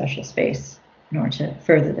as a special space in order to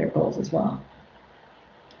further their goals as well.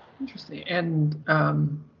 Interesting. And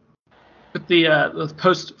with the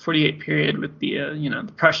post-48 period, with the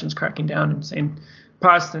Prussians cracking down and saying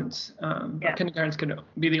Protestants, kindergartens could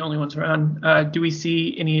be the only ones around, do we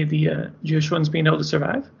see any of the Jewish ones being able to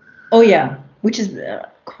survive? Oh yeah, which is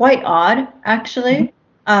quite odd, actually.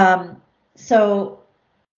 Mm-hmm. So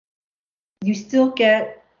you still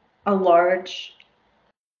get a large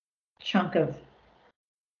chunk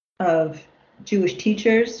of Jewish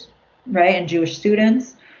teachers, right, and Jewish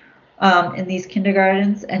students in these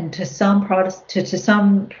kindergartens, and to some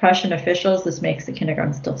Prussian officials, this makes the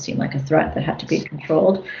kindergarten still seem like a threat that had to be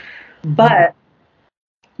controlled. But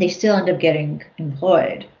they still end up getting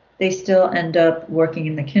employed. They still end up working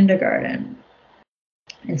in the kindergarten.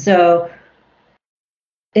 And so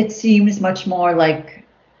it seems much more like,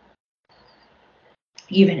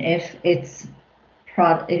 even if it's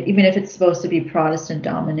supposed to be Protestant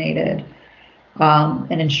dominated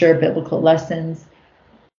and ensure biblical lessons,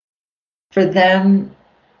 for them,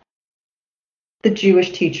 the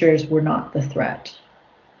Jewish teachers were not the threat.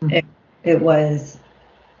 Mm-hmm. It was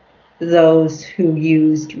those who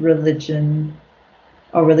used religion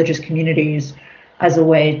or religious communities as a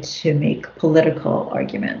way to make political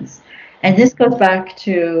arguments. And this goes back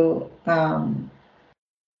to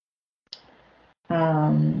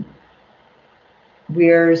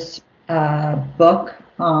Weir's book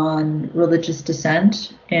on religious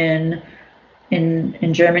dissent in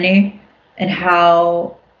Germany, and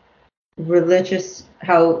how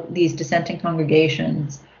these dissenting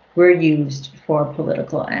congregations were used for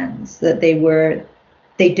political ends. That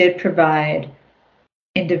they did provide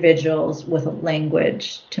individuals with a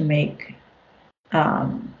language to make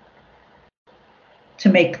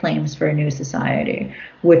claims for a new society,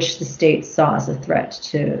 which the state saw as a threat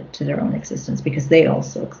to their own existence, because they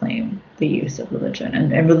also claim the use of religion.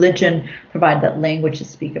 And religion provided that language to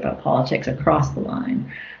speak about politics across the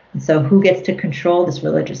line. And so who gets to control this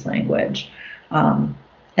religious language and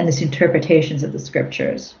this interpretations of the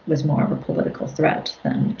scriptures was more of a political threat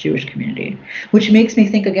than the Jewish community, which makes me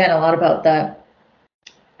think again a lot about that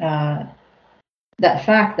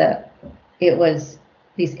fact that it was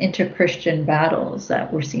these inter-Christian battles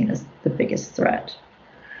that were seen as the biggest threat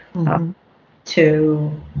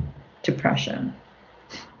to Prussia.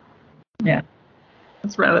 Yeah,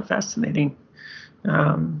 that's rather fascinating.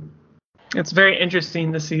 It's very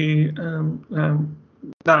interesting to see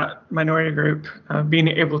that minority group being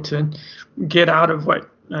able to get out of what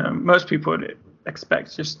most people would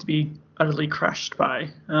expect just to be utterly crushed by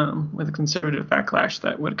with a conservative backlash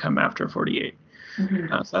that would come after 48.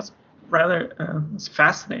 So that's rather it's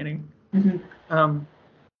fascinating.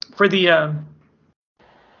 For the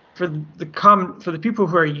people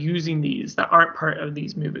who are using these that aren't part of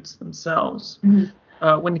these movements themselves,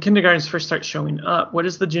 when the kindergartens first start showing up, what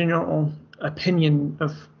is the general opinion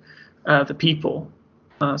of the people?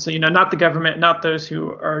 So not the government, not those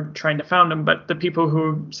who are trying to found them, but the people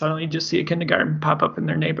who suddenly just see a kindergarten pop up in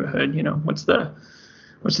their neighborhood. What's the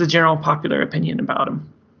general popular opinion about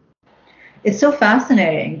them? It's so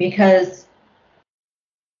fascinating because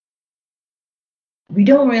we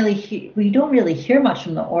don't really hear much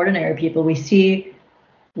from the ordinary people. We see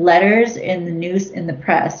letters in the news, in the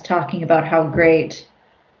press, talking about how great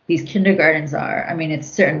these kindergartens are. I mean, it's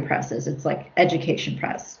certain presses. It's like Education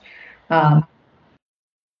Press.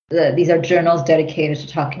 These are journals dedicated to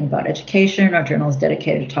talking about education, or journals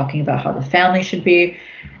dedicated to talking about how the family should be.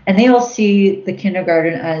 And they all see the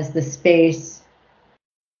kindergarten as the space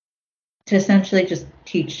to essentially just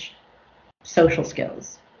teach social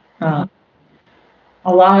skills. A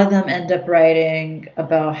lot of them end up writing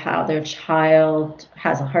about how their child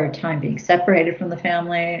has a hard time being separated from the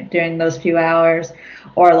family during those few hours,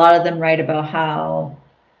 or a lot of them write about how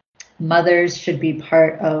mothers should be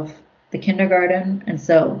part of the kindergarten, and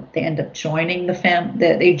so they end up joining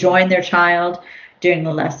they join their child during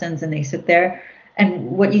the lessons, and they sit there.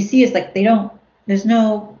 And what you see is like there's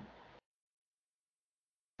no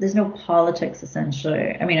politics,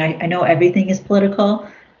 essentially. I mean, I know everything is political,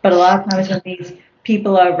 but a lot of times when these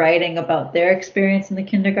people are writing about their experience in the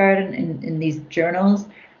kindergarten in these journals,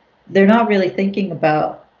 they're not really thinking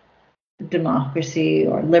about democracy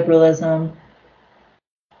or liberalism.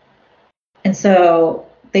 And so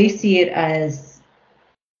they see it as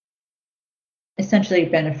essentially a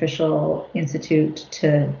beneficial institute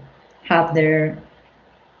to have their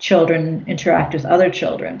children interact with other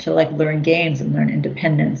children, to like learn games and learn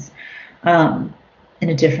independence in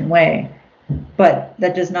a different way. But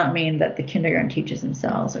that does not mean that the kindergarten teachers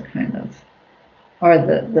themselves are or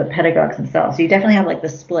the pedagogues themselves. So you definitely have like the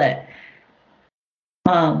split.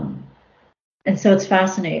 And so it's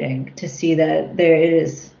fascinating to see that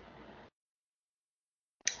there's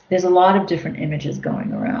a lot of different images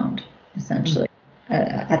going around, essentially,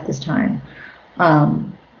 at this time.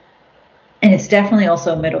 And it's definitely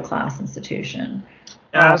also a middle-class institution.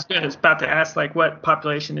 I was about to ask, like, what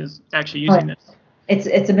population is actually using this?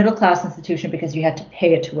 It's a middle-class institution because you had to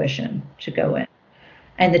pay a tuition to go in.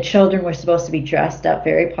 And the children were supposed to be dressed up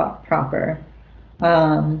very proper.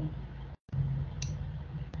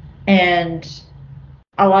 And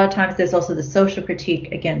a lot of times there's also the social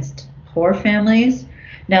critique against poor families.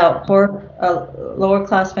 Now, lower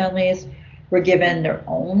class families were given their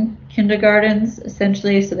own kindergartens,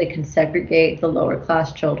 essentially, so they can segregate the lower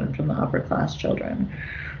class children from the upper class children.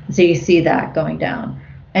 So you see that going down.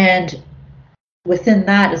 And within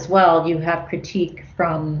that as well, you have critique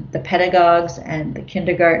from the pedagogues and the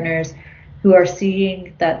kindergartners who are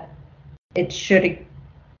seeing that the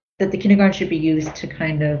kindergarten should be used to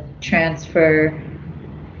kind of transfer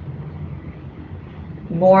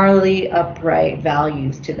morally upright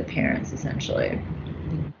values to the parents, essentially.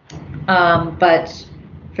 But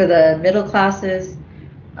for the middle classes,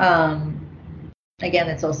 again,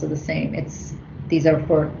 it's also the same. These are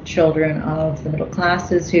for children of the middle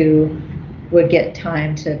classes who would get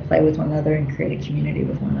time to play with one another and create a community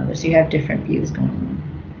with one another. So you have different views going on.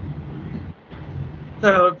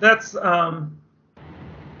 So that's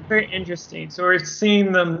very interesting. So we're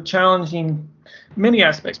seeing them challenging many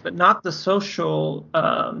aspects, but not the social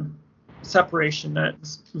separation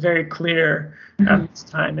that's very clear at this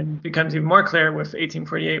time, and becomes even more clear with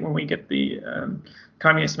 1848 when we get the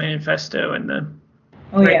Communist Manifesto and the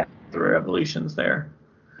revolutions there.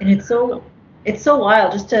 And it's so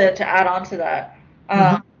wild. Just to add on to that,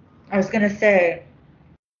 I was going to say,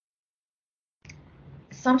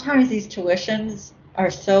 sometimes these tuitions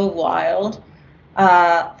are so wild.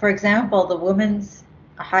 For example, the women's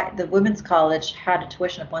college had a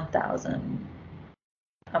tuition of 1,000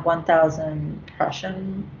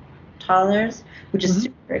 Prussian thalers, which is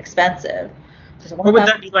super expensive. So what would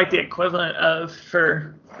that be like the equivalent of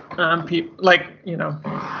for people? Like, do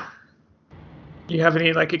you have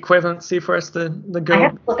any like equivalency for us to go? I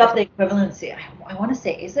have to look up the equivalency. I want to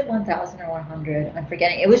say, is it 1,000 or 100? I'm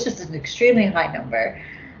forgetting. It was just an extremely high number,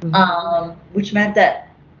 which meant that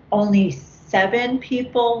only 7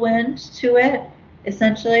 people went to it,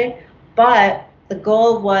 essentially. But the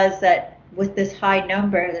goal was that with this high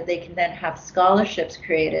number, that they can then have scholarships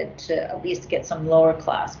created to at least get some lower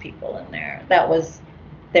class people in there. That was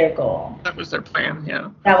their goal. That was their plan, yeah.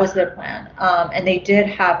 That was their plan. And they did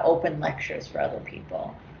have open lectures for other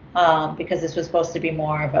people, because this was supposed to be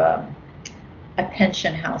more of a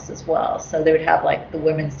pension house as well. So they would have like the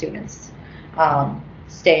women students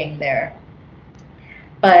staying there.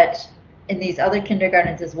 But in these other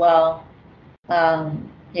kindergartens as well,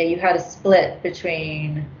 you had a split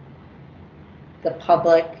between the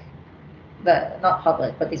public, not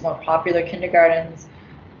public, but these more popular kindergartens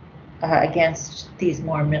against these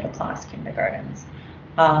more middle-class kindergartens.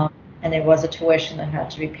 And there was a tuition that had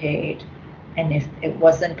to be paid. And if it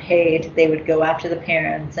wasn't paid, they would go after the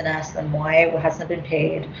parents and ask them why it hasn't been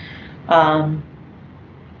paid. And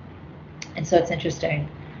so it's interesting.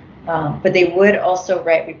 But they would also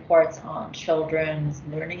write reports on children's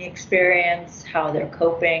learning experience, how they're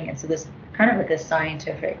coping. And so this kind of like a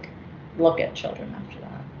scientific look at children after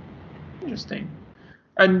that. Interesting.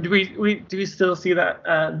 And do we still see that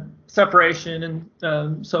separation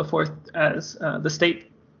and so forth as the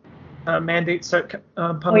state mandates start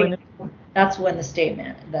pummeling? That's when the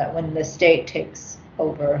state takes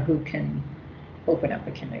over who can open up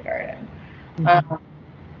a kindergarten. Mm-hmm.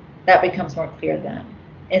 That becomes more clear then.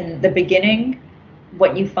 In the beginning,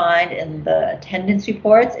 what you find in the attendance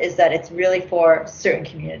reports is that it's really for certain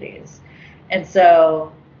communities. And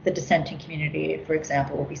so the dissenting community, for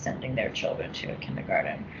example, will be sending their children to a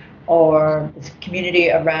kindergarten, or the community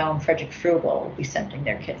around Frederick Fruebel will be sending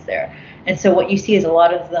their kids there. And so what you see is a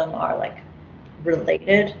lot of them are like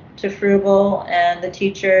related to Fruebel and the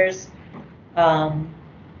teachers. A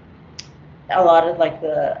lot of like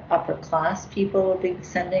the upper class people will be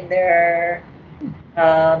sending their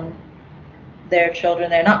children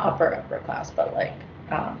there, not upper class, but like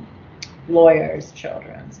lawyers'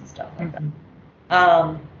 children and stuff like that.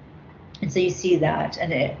 And so you see that,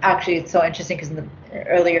 and it's so interesting because in the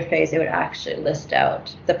earlier phase, it would actually list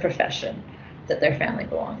out the profession that their family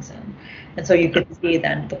belongs in. And so you could see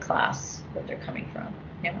then the class that they're coming from,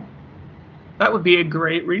 you know. That would be a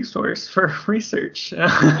great resource for research,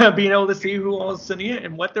 being able to see who all is studying it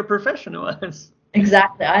and what their profession was.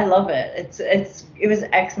 Exactly. I love it. It was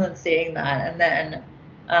excellent seeing that. And then,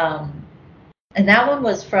 and that one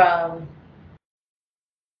was from,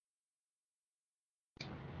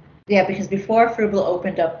 because before Fruebel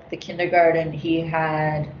opened up the kindergarten, he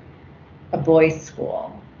had a boys'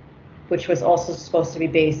 school, which was also supposed to be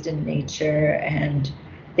based in nature, and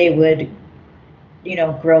they would,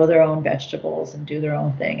 grow their own vegetables and do their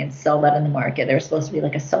own thing and sell that in the market. They were supposed to be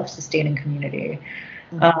like a self-sustaining community.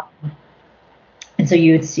 Mm-hmm. And so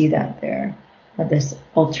you would see that there, this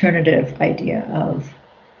alternative idea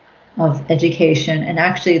of education. And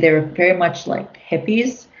actually, they were very much like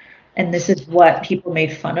hippies. And this is what people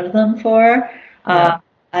made fun of them for,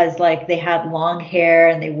 as like they had long hair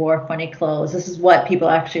and they wore funny clothes. This is what people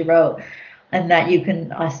actually wrote. And that you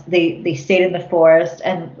can, they stayed in the forest.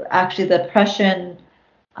 And actually the Prussians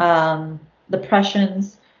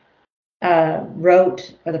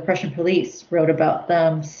wrote, or the Prussian police wrote about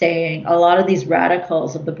them, saying a lot of these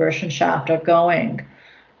radicals of the Burschenschaft are going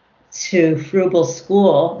to Fruebel's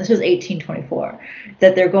school. This was 1824,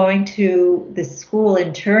 that they're going to this school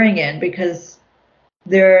in Thuringen because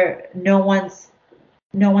no one's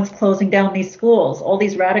closing down these schools. All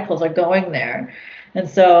these radicals are going there. And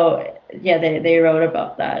so, they wrote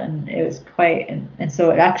about that, and it was quite, and so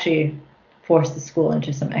it actually forced the school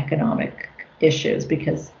into some economic issues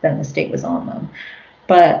because then the state was on them.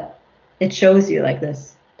 But it shows you like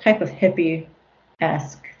this type of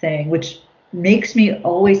hippie-esque thing, which makes me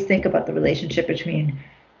always think about the relationship between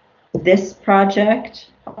this project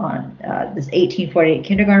on this 1848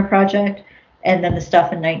 kindergarten project and then the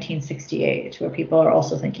stuff in 1968, where people are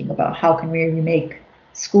also thinking about how can we remake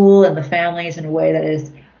school and the families in a way that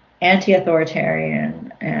is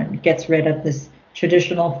anti-authoritarian and gets rid of this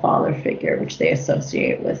traditional father figure, which they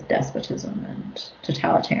associate with despotism and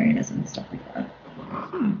totalitarianism and stuff like that.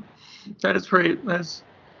 That is pretty.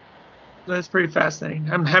 That's pretty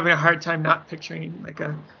fascinating. I'm having a hard time not picturing like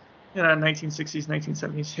a 1960s,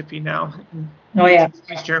 1970s hippie now. Oh yeah,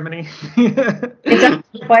 East Germany. It's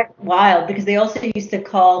actually quite wild because they also used to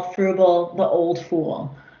call Fruebel the old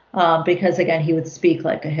fool, because again he would speak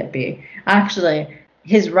like a hippie. Actually,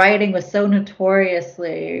 his writing was so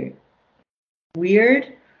notoriously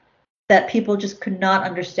weird that people just could not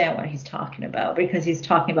understand what he's talking about, because he's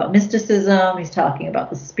talking about mysticism, he's talking about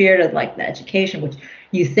the spirit of like the education, which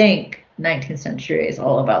you think 19th century is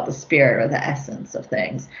all about the spirit or the essence of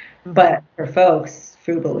things. But for folks,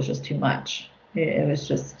 Fruebel was just too much. It was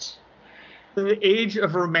just the age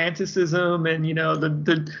of romanticism and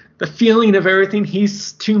the feeling of everything.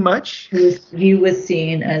 He's too much. He was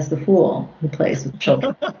seen as the fool who plays with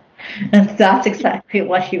children. And that's exactly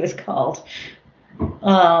what he was called.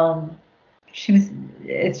 She was,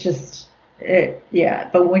 it's just, yeah.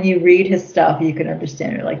 But when you read his stuff, you can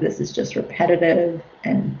understand it. Like, this is just repetitive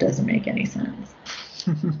and doesn't make any sense.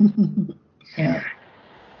 Yeah.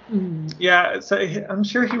 Yeah, so I'm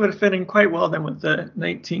sure he would have fit in quite well then with the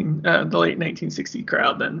late 1960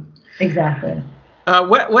 crowd then. Exactly.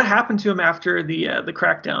 What happened to him after the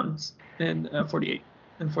crackdowns in 48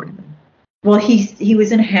 and 49? Well, he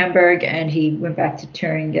was in Hamburg and he went back to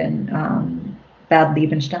Turingen, Bad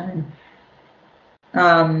Liebenstein.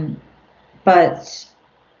 But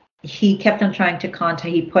he kept on trying to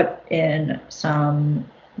contact. He put in some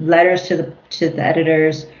letters to the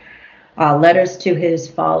editors, letters to his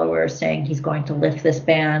followers saying he's going to lift this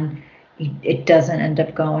ban. It doesn't end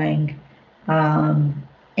up going.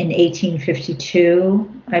 In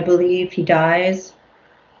 1852, I believe, he dies.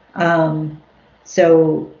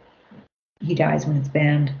 So he dies when it's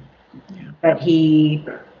banned. Yeah. But you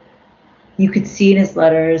could see in his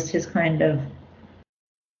letters his kind of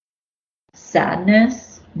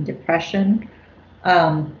sadness and depression,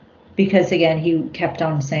 because again he kept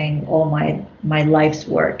on saying, "Oh, my life's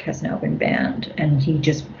work has now been banned," and he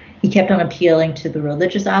kept on appealing to the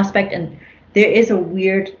religious aspect, and there is a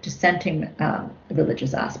weird dissenting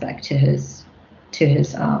religious aspect to his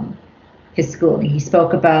schooling. He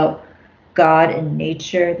spoke about God and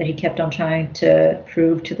nature, that he kept on trying to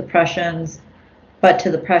prove to the Prussians, but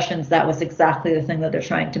to the Prussians that was exactly the thing that they're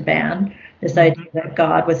trying to ban. This idea that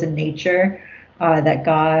God was in nature, that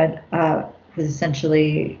God was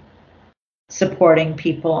essentially supporting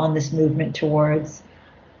people on this movement towards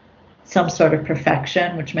some sort of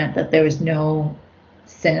perfection, which meant that there was no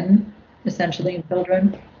sin, essentially, in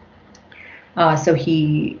children. So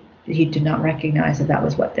he did not recognize that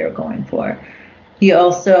was what they were going for. He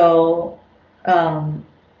also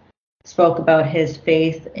spoke about his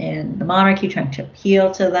faith in the monarchy, trying to appeal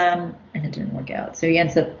to them, and it didn't work out. So he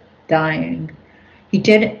ends up dying. He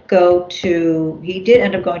did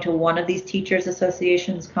end up going to one of these teachers'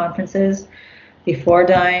 associations conferences before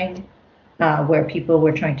dying, where people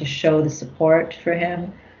were trying to show the support for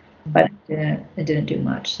him, but it didn't do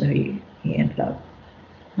much. So he ended up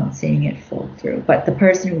not seeing it full through. But the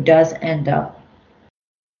person who does end up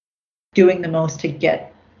doing the most to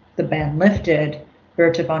get the ban lifted,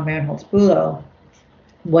 Bertha von Meinholz-Bülow,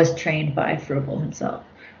 was trained by Froebel himself,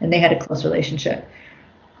 and they had a close relationship.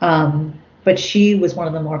 But she was one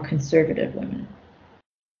of the more conservative women,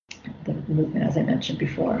 the movement, as I mentioned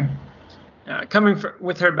before.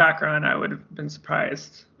 With her background, I would have been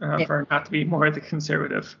surprised for her not to be more the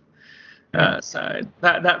conservative side.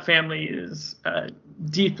 That family is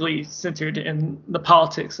deeply centered in the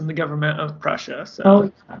politics and the government of Prussia.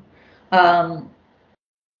 So.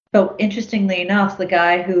 So interestingly enough, the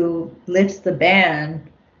guy who lifts the ban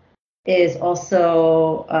is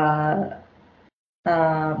also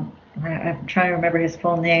I'm trying to remember his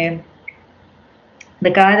full name. The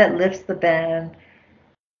guy that lifts the ban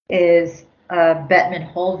is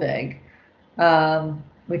Bettman Holvig,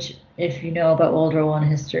 which, if you know about World War I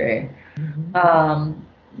history,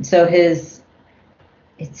 so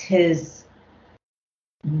it's his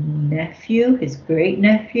nephew, his great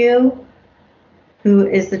nephew, who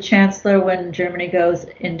is the chancellor when Germany goes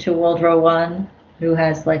into World War I, who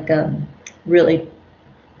has like a really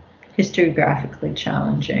historiographically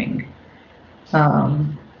challenging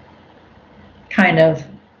kind of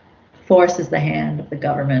forces the hand of the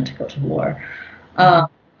government to go to war,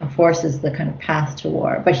 forces the kind of path to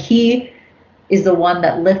war. But he is the one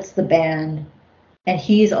that lifts the ban, and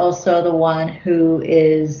he's also the one who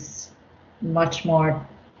is much more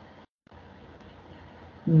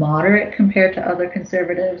moderate compared to other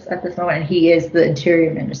conservatives at this moment, and he is the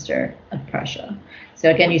interior minister of Prussia. So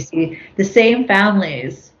again, you see the same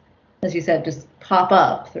families, as you said, just pop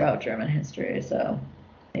up throughout German history. So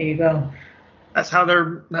there you go. That's how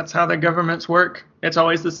their governments work. It's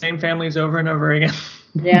always the same families over and over again.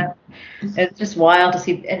 Yeah, it's just wild to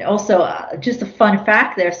see. And also, just a fun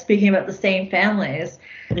fact there, speaking about the same families,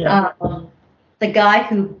 the guy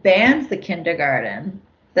who bans the kindergarten,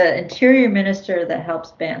 the interior minister that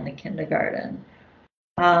helps ban the kindergarten,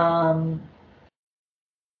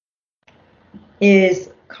 is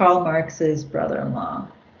Karl Marx's brother-in-law.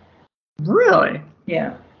 Really?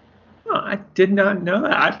 Yeah. Oh, I did not know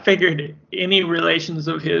that. I figured any relations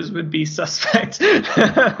of his would be suspect.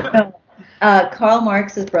 Karl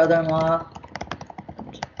Marx's brother-in-law.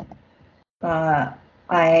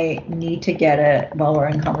 I need to get it while we're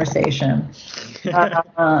in conversation.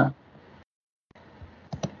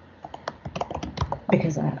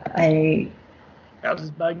 Because I'll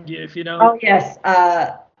just bug you if you don't. Oh yes,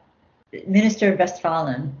 Minister of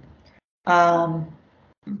Westphalen. Um,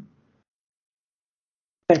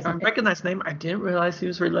 but I recognize the name. I didn't realize he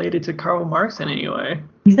was related to Karl Marx in any way.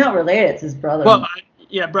 he's not related. It's his brother. Well,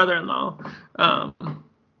 yeah, brother-in-law.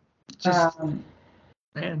 Just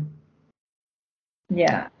man.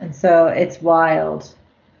 Yeah, and so it's wild.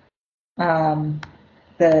 The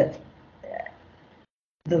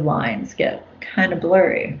lines get kind of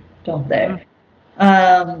blurry, don't they?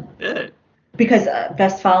 Because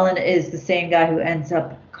Westphalen is the same guy who ends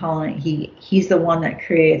up calling. He's the one that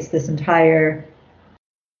creates this entire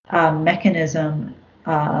mechanism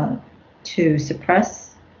to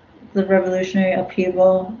suppress the revolutionary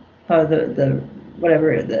upheaval, or the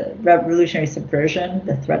revolutionary subversion,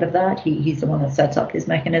 the threat of that. He's the one that sets up his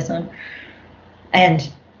mechanism,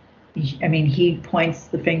 and he points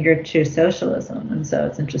the finger to socialism, and so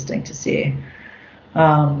it's interesting to see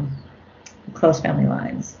close family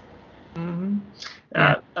lines. Mm-hmm.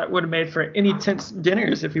 That would have made for any tense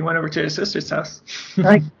dinners if you went over to his sister's house.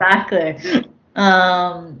 Exactly.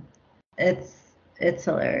 It's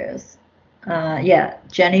hilarious.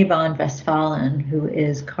 Jenny von Westphalen, who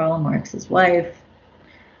is Karl Marx's wife.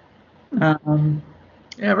 I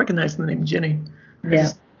recognize the name Jenny.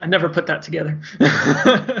 I never put that together.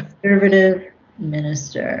 Conservative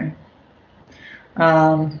minister.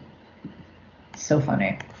 So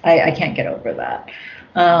funny. I can't get over that.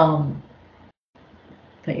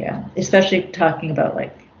 But yeah, especially talking about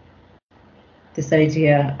like this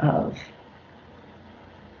idea of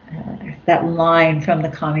that line from the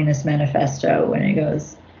Communist Manifesto when it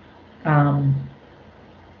goes,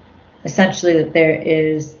 essentially that there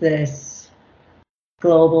is this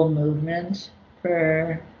global movement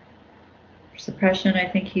for suppression. I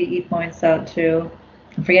think he points out too.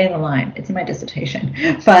 I'm forgetting the line. It's in my dissertation,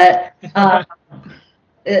 but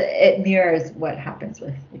it mirrors what happens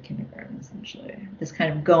with the kindergarten, essentially. This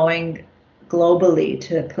kind of going globally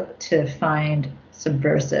to find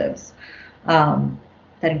subversives.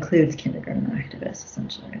 That includes kindergarten activists,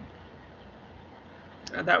 essentially.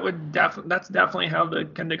 That's definitely how the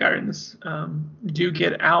kindergartens do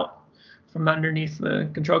get out from underneath the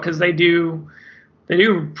control, because they do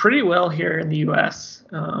pretty well here in the U.S.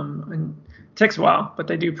 And it takes a while, but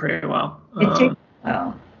they do pretty well. It takes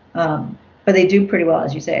a while. But they do pretty well,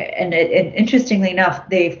 as you say. And interestingly enough,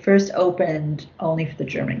 they first opened only for the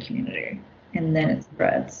German community, and then it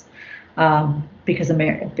spreads because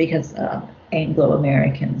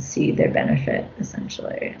Anglo-Americans see their benefit,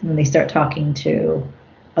 essentially. And they start talking to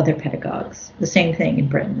other pedagogues. The same thing in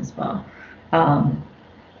Britain as well.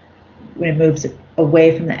 When it moves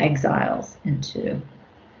away from the exiles into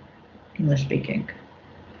English-speaking.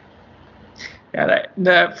 Yeah,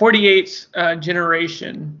 the 48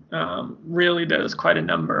 generation really does quite a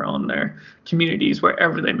number on their communities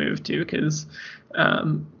wherever they move to, because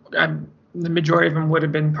the majority of them would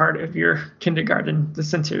have been part of your kindergarten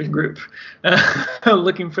dissenter group,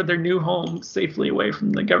 looking for their new home safely away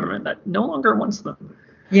from the government that no longer wants them.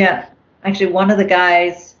 Yeah, actually, one of the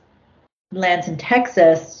guys lands in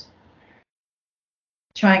Texas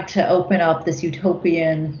trying to open up this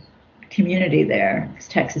utopian community there, because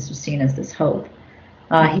Texas was seen as this hope.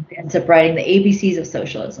 He ends up writing the ABCs of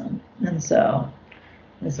socialism, and so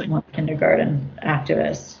this is one kindergarten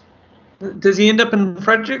activist. Does he end up in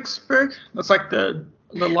Fredericksburg? That's like the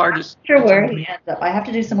largest. I'm not sure where he ends up. I have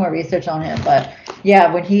to do some more research on him, but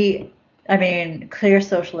yeah, clear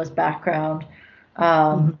socialist background,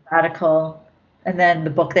 radical, and then the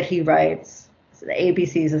book that he writes, the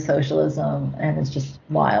ABCs of Socialism, and it's just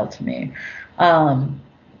wild to me.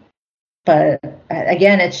 But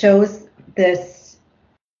again, it shows this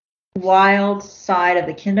wild side of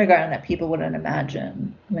the kindergarten that people wouldn't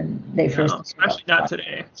imagine when they first. Especially not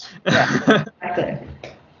today. Yeah, exactly.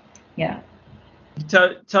 Yeah.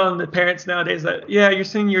 Telling the parents nowadays that, you're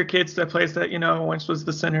sending your kids to a place that, once was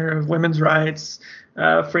the center of women's rights,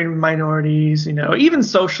 freedom of minorities, even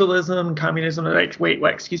socialism, communism. Like, wait,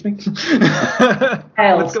 what? Excuse me?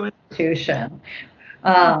 What's going on? Institution.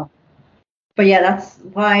 But yeah, that's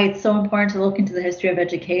why it's so important to look into the history of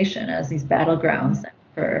education as these battlegrounds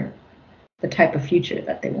for the type of future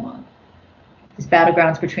that they want. These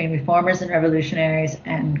battlegrounds between reformers and revolutionaries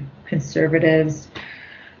and conservatives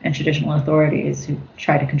and traditional authorities who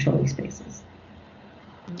try to control these spaces.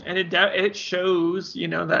 And it shows,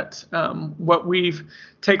 that what we've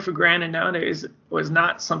take for granted nowadays was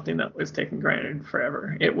not something that was taken granted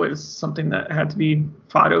forever. It was something that had to be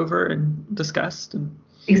fought over and discussed.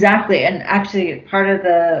 Exactly. And actually part of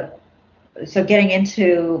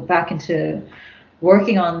getting back into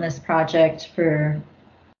working on this project for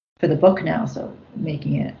the book now, so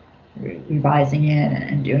making it, revising it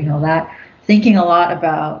and doing all that, thinking a lot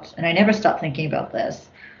about, and I never stopped thinking about this,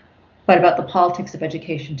 but about the politics of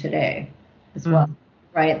education today as well, Mm.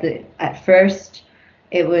 right? At first,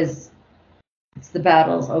 it's the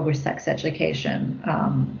battles over sex education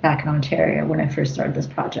back in Ontario when I first started this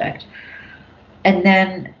project. And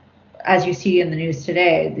then, as you see in the news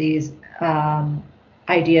today, these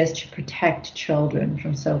ideas to protect children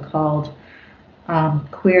from so-called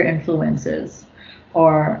queer influences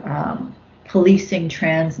or policing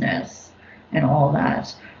transness and all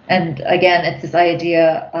that. And again, it's this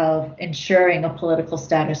idea of ensuring a political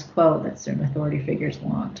status quo that certain authority figures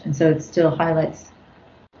want. And so it still highlights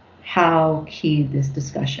how key this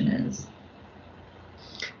discussion is.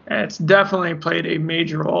 It's definitely played a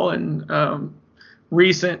major role in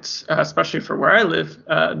recent, especially for where I live,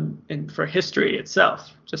 and for history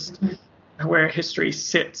itself, just where history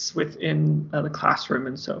sits within the classroom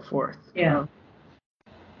and so forth. Yeah.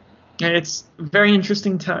 And it's a very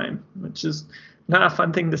interesting time, which is not a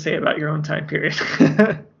fun thing to say about your own time period.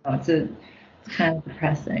 It's kind of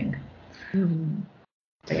depressing. Mm-hmm.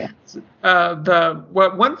 Yeah.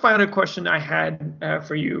 One final question I had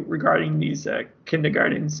for you regarding these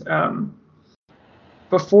kindergartens.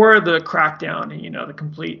 Before the crackdown and the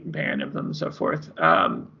complete ban of them and so forth,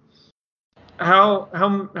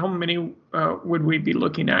 how many would we be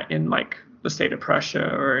looking at in like the state of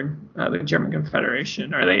Prussia or the German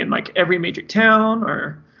Confederation? Are they in like every major town,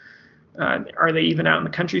 or are they even out in the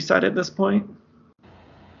countryside at this point?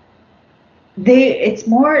 It's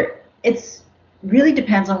really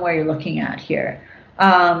depends on where you're looking at here.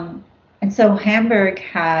 And so Hamburg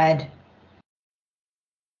had,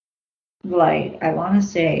 like, I want to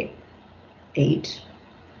say eight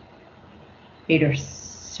or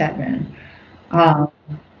seven.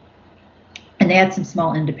 And they had some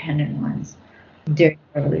small independent ones during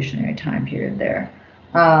the revolutionary time period there.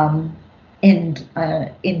 In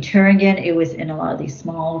Thuringen, it was in a lot of these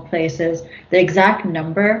small places. The exact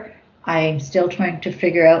number I'm still trying to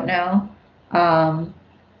figure out now.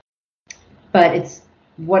 But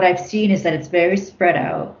what I've seen is that it's very spread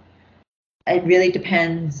out. It really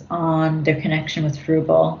depends on their connection with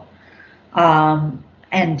Froebel,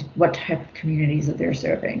 and what type of communities that they're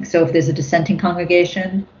serving. So if there's a dissenting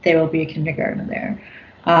congregation, there will be a kindergarten there.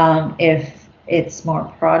 If it's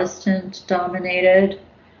more Protestant dominated,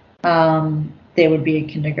 there would be a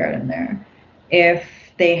kindergarten there. If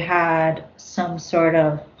they had some sort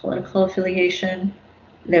of political affiliation,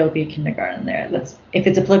 there will be a kindergarten there. If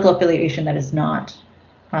it's a political affiliation that is not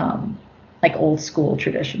like old school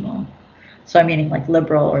traditional. So I'm meaning like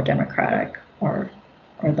liberal or democratic or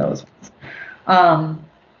those ones.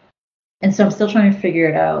 And so I'm still trying to figure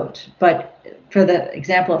it out. But for the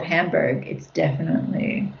example of Hamburg, it's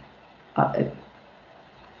definitely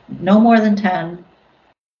no more than 10,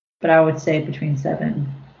 but I would say between 7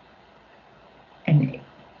 and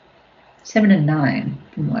 9,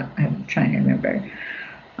 from what I'm trying to remember.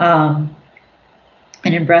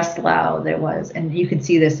 And in Breslau there was, and you can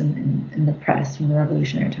see this in the press from the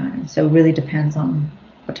revolutionary times. So it really depends on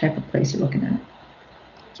what type of place you're looking at.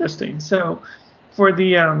 Interesting. So for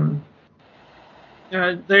the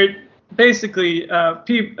they're basically if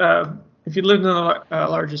you lived in a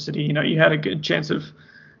larger city, you had a good chance of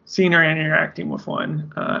seeing or interacting with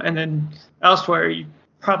one, and then elsewhere you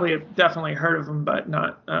probably have definitely heard of them, but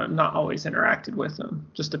not always interacted with them,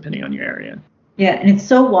 just depending on your area. Yeah, and it's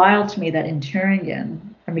so wild to me that in Thuringen,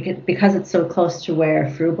 because it's so close to where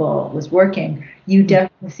Froebel was working, you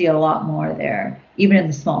definitely see a lot more there, even in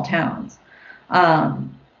the small towns,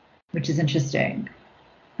 which is interesting.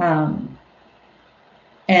 And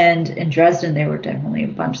in Dresden, there were definitely a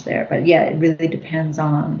bunch there. But yeah, it really depends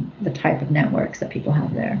on the type of networks that people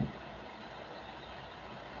have there.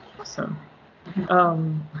 Awesome.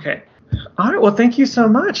 Okay. All right. Well, thank you so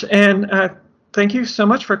much. And thank you so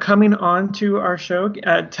much for coming on to our show,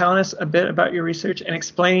 telling us a bit about your research and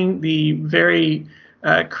explaining the very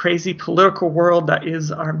crazy political world that is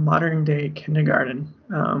our modern day kindergarten.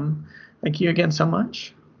 Thank you again so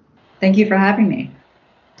much. Thank you for having me.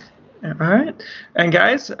 All right. And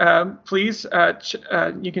guys, please,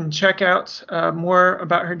 you can check out more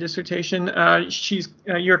about her dissertation.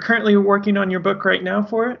 You're currently working on your book right now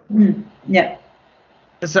for it? Mm-hmm. Yeah.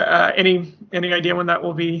 Is there any idea when that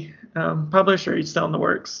will be published, or are you still in the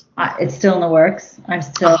works? It's still in the works. I'm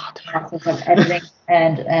still in the process of editing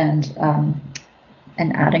and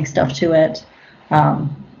adding stuff to it.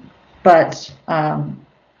 But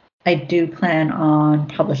I do plan on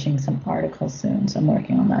publishing some articles soon, so I'm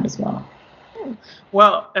working on that as well.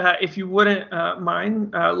 Well, if you wouldn't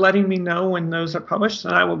mind letting me know when those are published,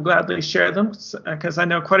 and I will gladly share them, because I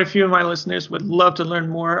know quite a few of my listeners would love to learn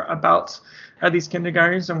more about these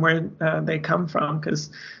kindergartens and where they come from,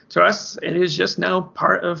 because to us it is just now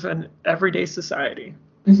part of an everyday society.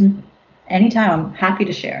 Mm-hmm. Anytime, I'm happy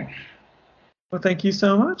to share. Well, thank you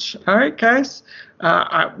so much. All right, guys,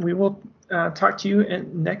 we will talk to you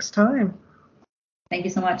next time. Thank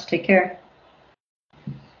you so much. Take care.